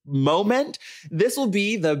this moment, this will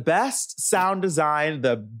be the best sound design,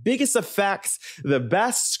 the biggest effects, the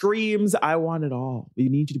best screams. I want it all. We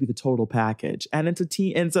need you to be the total package. And it's a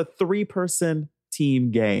 3-person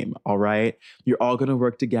team game. All right. You're all going to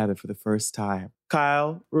work together for the first time.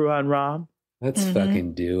 Kyle, Ruhan, Ram. Let's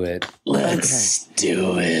fucking do it. Let's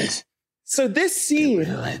do it. So this scene.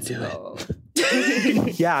 Let's do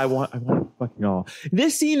it. Yeah, I want it fucking all.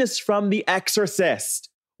 This scene is from The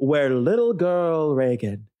Exorcist, where little girl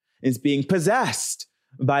Regan is being possessed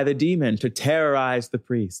by the demon to terrorize the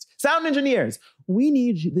priest. Sound engineers, we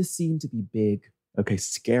need this scene to be big, okay,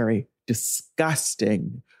 scary,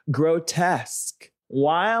 disgusting, grotesque.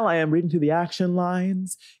 While I am reading through the action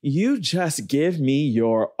lines, you just give me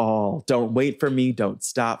your all. Don't wait for me. Don't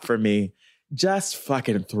stop for me. Just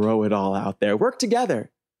fucking throw it all out there. Work together.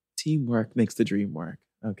 Teamwork makes the dream work,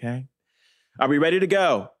 okay? Are we ready to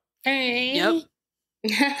go? Yep.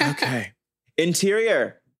 Okay.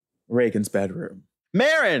 Interior, Regan's bedroom.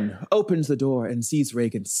 Marin opens the door and sees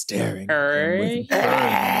Regan staring at him with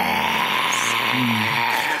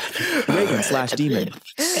Regan/demon.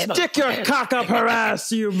 Stick your cock up her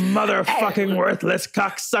ass, you motherfucking worthless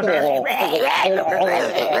cocksucker. Marin,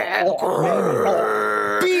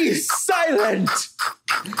 be silent.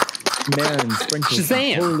 Marin sprinkles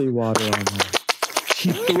holy water on her.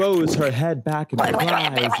 She throws her head back and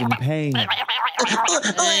cries in pain.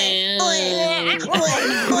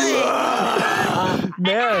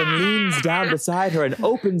 Marin leans down beside her and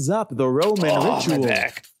opens up the Roman ritual.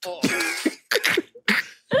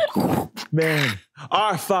 Marin,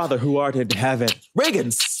 our Father who art in heaven.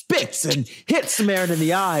 Regan spits and hits Marin in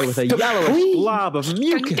the eye with a yellowish blob of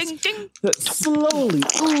mucus that slowly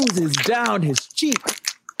oozes down his cheek.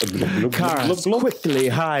 Karas quickly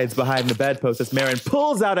hides behind the bedpost as Marin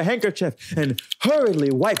pulls out a handkerchief and hurriedly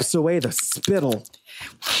wipes away the spittle.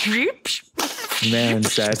 Marin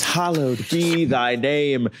says, hallowed be thy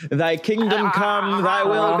name, thy kingdom come, thy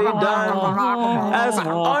will be done, as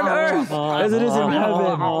on earth as it is in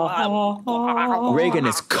heaven. Regan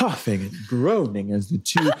is coughing and groaning as the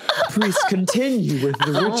two priests continue with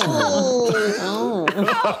the ritual.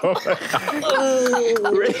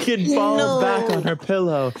 Regan falls back on her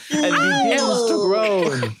pillow and begins to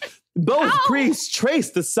groan. Both priests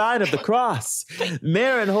trace the sign of the cross.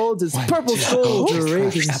 Marin holds his purple skull to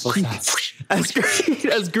Regan's cheek. As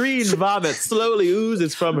green vomit slowly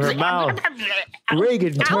oozes from her mouth,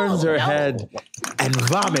 Regan turns her head and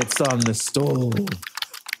vomits on the stole.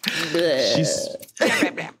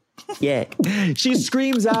 She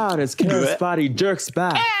screams out as Kara's body jerks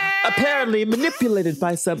back, apparently manipulated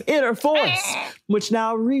by some inner force, which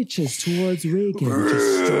now reaches towards Regan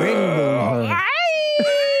to strangle her.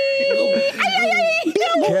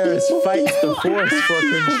 Karis fights the force for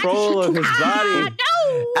control of his body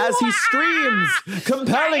as he screams,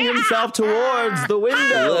 compelling himself towards the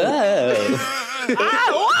window.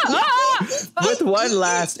 With one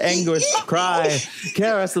last anguished cry,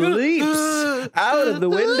 Karis leaps out of the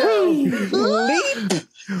window.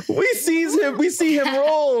 We see him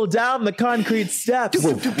roll down the concrete steps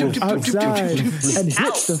outside and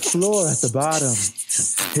hit the floor at the bottom.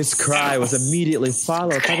 His cry was immediately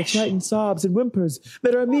followed by the frightened sobs and whimpers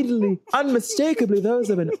that are immediately, unmistakably those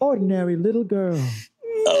of an ordinary little girl.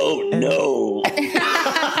 Oh, no.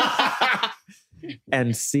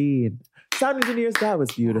 And scene. Sound engineers, that was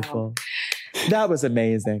beautiful. That was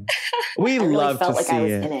amazing. We love to see it. I really felt like I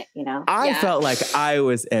was in it, you know? I felt like I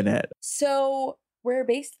was in it. So we're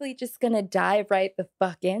basically just going to dive right the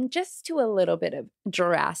fuck in just to a little bit of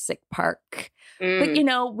Jurassic Park. But, you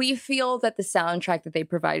know, we feel that the soundtrack that they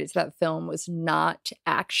provided to that film was not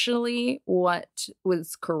actually what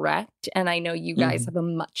was correct. And I know you guys have a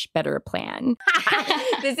much better plan.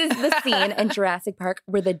 This is the scene in Jurassic Park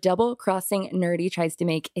where the double-crossing nerdy tries to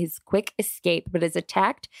make his quick escape, but is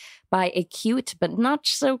attacked by a cute but not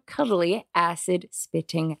so cuddly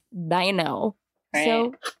acid-spitting dino. Right.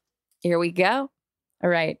 So here we go. All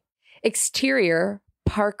right. Exterior,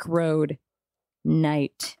 Park Road,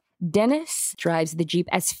 night. Dennis drives the Jeep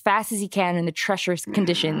as fast as he can in the treacherous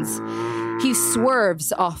conditions. He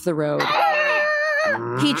swerves off the road.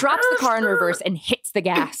 He drops the car in reverse and hits the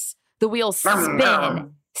gas. The wheels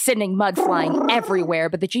spin, sending mud flying everywhere,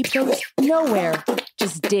 but the Jeep goes nowhere,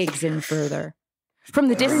 just digs in further. From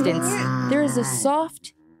the distance, there is a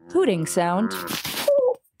soft hooting sound.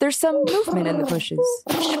 There's some movement in the bushes.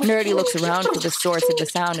 Nerdy looks around for the source of the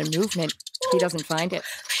sound and movement. He doesn't find it.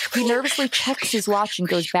 He nervously checks his watch and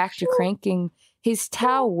goes back to cranking his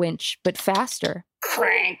tow winch, but faster.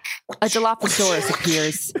 Crank. A Dilophosaurus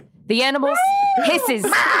appears. The animal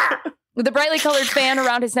hisses. The brightly colored fan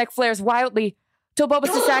around his neck flares wildly.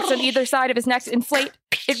 Tulbobus' sacks on either side of his neck inflate.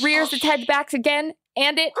 It rears its head back again,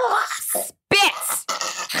 and it spits.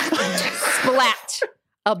 Splat.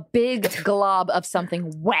 A big glob of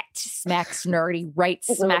something wet smacks Nerdy right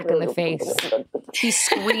smack in the face. He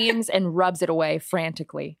screams and rubs it away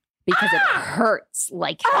frantically because it hurts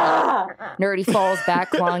like hell. Nerdy falls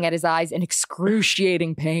back, clawing at his eyes in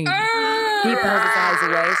excruciating pain. He pulls his eyes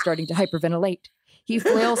away, starting to hyperventilate. He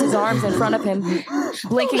flails his arms in front of him,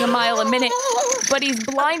 blinking a mile a minute, but he's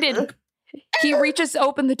blinded. He reaches to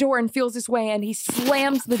open the door and feels his way in. He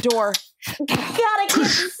slams the door. God, I can't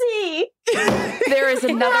see. There is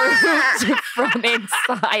another hoot from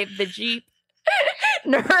inside the Jeep.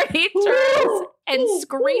 Nerdy turns and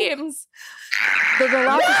screams. The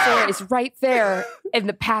Dilophosaurus is right there in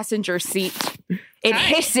the passenger seat. It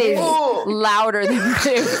hisses louder than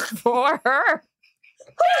before.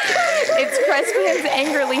 Its crest becomes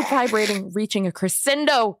angrily vibrating, reaching a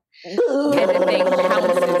crescendo. And the thing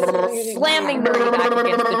pounces, slamming Nerdy back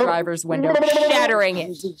against the driver's window, shattering it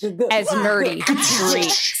as Nerdy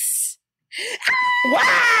shrieks.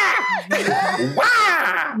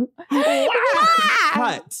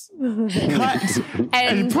 Cut.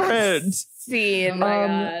 And print. Scene. Oh my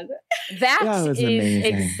God. That was is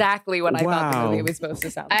amazing. exactly what I thought the movie was supposed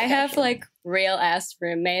to sound like. I have like real ass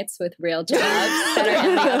roommates with real jobs that are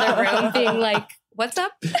in the other room being like, what's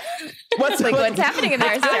up? What's happening in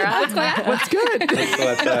there, Sarah? What's going on? What's good?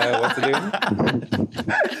 What's to do?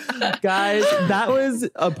 Guys, that was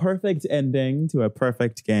a perfect ending to a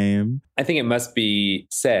perfect game. I think it must be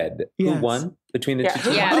said who won between the two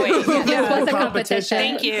teams. Yeah, wait. This was a competition.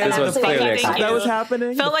 Thank you. This was clearly a competition. That was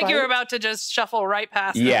happening. Felt like you were about to just shuffle right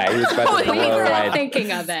past it. Yeah, he was about to blow right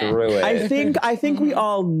thinking of it. through it. I think we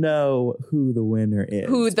all know who the winner is.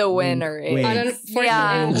 Who the winner is. Unfortunately,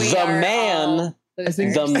 The man.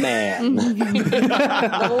 The man.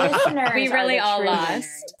 The listeners we really are the all true lost. winners.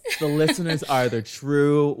 The listeners are the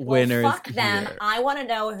true winners. Well, fuck them. here. I want to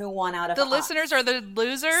know who won out of The us. listeners are the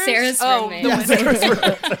losers? Sarah's roommate.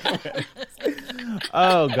 The winners.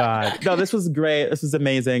 Oh God. No, this was great. This was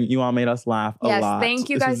amazing. You all made us laugh a lot. Yes, thank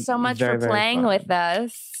you This guys was so much very, for very playing fun. with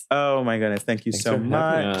us. Oh my goodness. Thank you Thanks so for having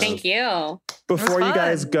much. us. Thank you. Before It was you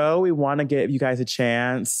guys fun. go, we want to give you guys a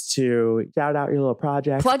chance to shout out your little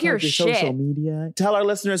projects. Plug your social shit. media. Tell our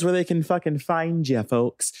listeners where they can fucking find you,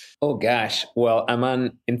 folks. Oh gosh. Well, I'm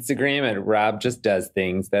on Instagram at Rob Just Does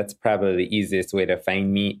Things. That's probably the easiest way to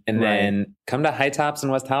find me. And then come to High Tops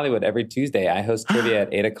in West Hollywood every Tuesday. I host trivia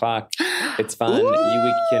at 8:00. It's fun.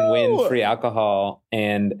 You can win free alcohol.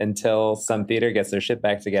 And until some theater gets their shit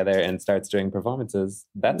back together and starts doing performances,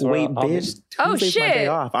 that's where Wait, I'll be. bitch. Oh, Tuesday's my shit. day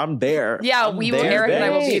off. I'm there. Yeah, I'm we will. there, Eric and I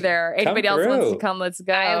will be bitch. there. Anybody else wants through. to come? Let's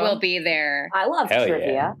go. I will be there. I love Hell yeah.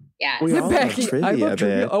 trivia. Yes. We all love Becky, trivia, I love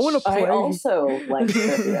trivia. bitch. I want to play. I also like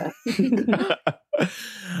trivia.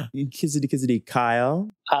 Kizzity Kyle.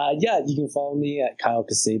 Yeah, you can follow me at Kyle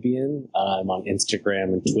Kasabian. I'm on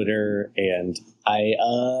Instagram and Twitter, and I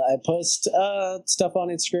post stuff on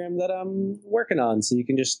Instagram that I'm working on, so you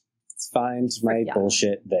can just find my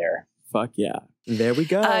bullshit there. Fuck yeah. There we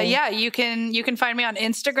go. Yeah, you can find me on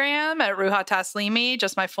Instagram at Ruha Taslimi,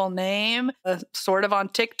 just my full name. Sort of on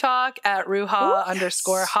TikTok at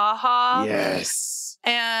Ruha_haha. Yes.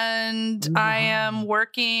 And I am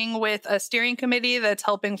working with a steering committee that's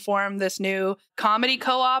helping form this new comedy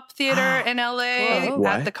co-op theater in LA Whoa. at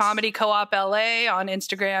What? the Comedy Co-op LA on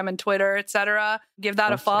Instagram and Twitter, etc. Give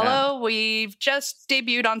that a follow. We've just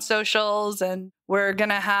debuted on socials and We're going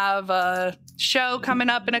to have a show coming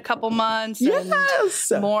up in a couple months.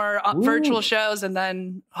 Yes! And more virtual shows, and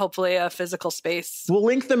then hopefully a physical space. We'll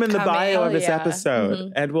link them in the bio of this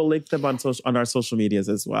episode, and we'll link them on our social medias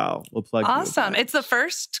as well. We'll plug Awesome. It's the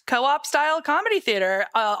first co-op style comedy theater.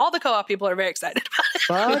 All the co-op people are very excited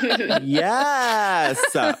about it. Fuck yes.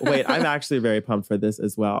 Wait, I'm actually very pumped for this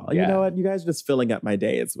as well. Yeah. You know what? You guys are just filling up my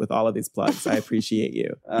days with all of these plugs. I appreciate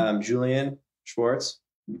you. Julian Schwartz.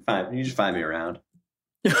 Fine. You just find me around.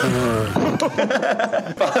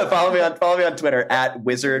 follow me on Twitter at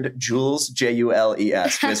Wizard Jules, Jules.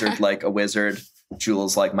 Wizard like a wizard,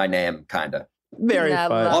 Jules like my name, kinda. Very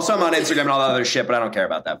fun. Also, I'm on Instagram and all that other shit, but I don't care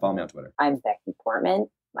about that. Follow me on Twitter. I'm Becky Portman.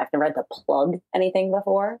 I've never had to plug anything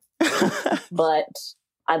before, but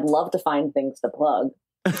I'd love to find things to plug.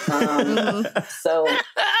 So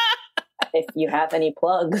if you have any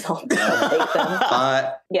plugs, I'll take them.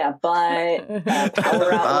 But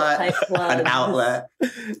power outlet type plugs. An outlet.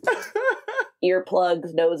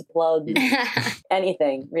 Earplugs, nose plugs,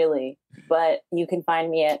 anything really. But you can find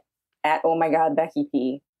me at Oh My God Becky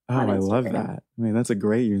P. Oh, I love that. I mean, that's a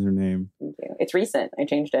great username. Thank you. It's recent. I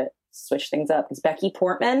changed it. Switched things up. It's Becky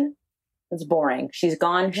Portman. It's boring. She's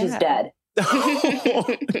gone. She's dead.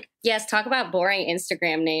 Yes, talk about boring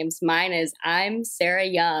Instagram names. Mine is I'm Sarah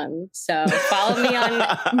Young. So follow me on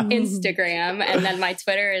Instagram. And then my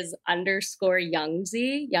Twitter is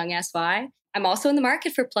 _Youngzy, Young SY. I'm also in the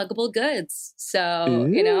market for pluggable goods. So,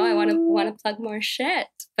 I want to plug more shit.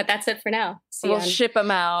 But that's it for now. We'll ship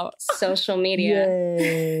them out. Social media.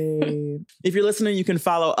 Yay. If you're listening, you can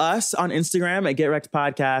follow us on Instagram at Get Wrecked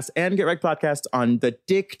Podcast and Get Wrecked Podcast on the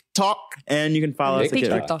TikTok. And you can follow us at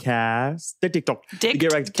Get Wrecked Cast. The TikTok.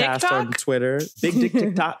 Get Wrecked Cast on Twitter. Big Dick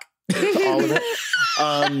TikTok. All of it.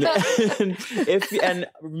 And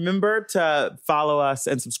remember to follow us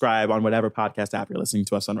and subscribe on whatever podcast app you're listening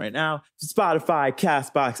to us on right now. Spotify,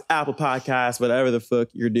 CastBox, Apple Podcasts, whatever the fuck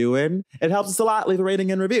you're doing. It helps us a lot. Leave a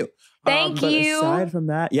rating and review. Thank you. Aside from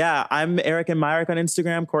that, I'm Eric and Myrick on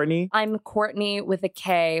Instagram. Courtney? I'm Courtney with a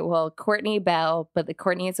K. Well, Courtney Bell, but the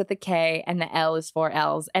Courtney is with a K and the L is 4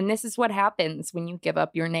 L's. And this is what happens when you give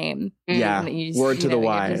up your name. Yeah. Word to the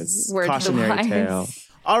wise. Cautionary tale.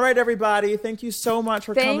 All right, everybody. Thank you so much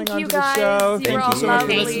for coming on to the show. Thank you so much for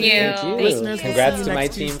listening. Listeners, congrats to my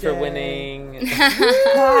team for winning.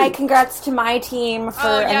 Hi, congrats to my team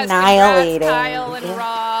for annihilating. Kyle and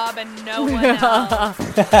Rob and no one else.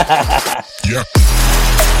 Yeah.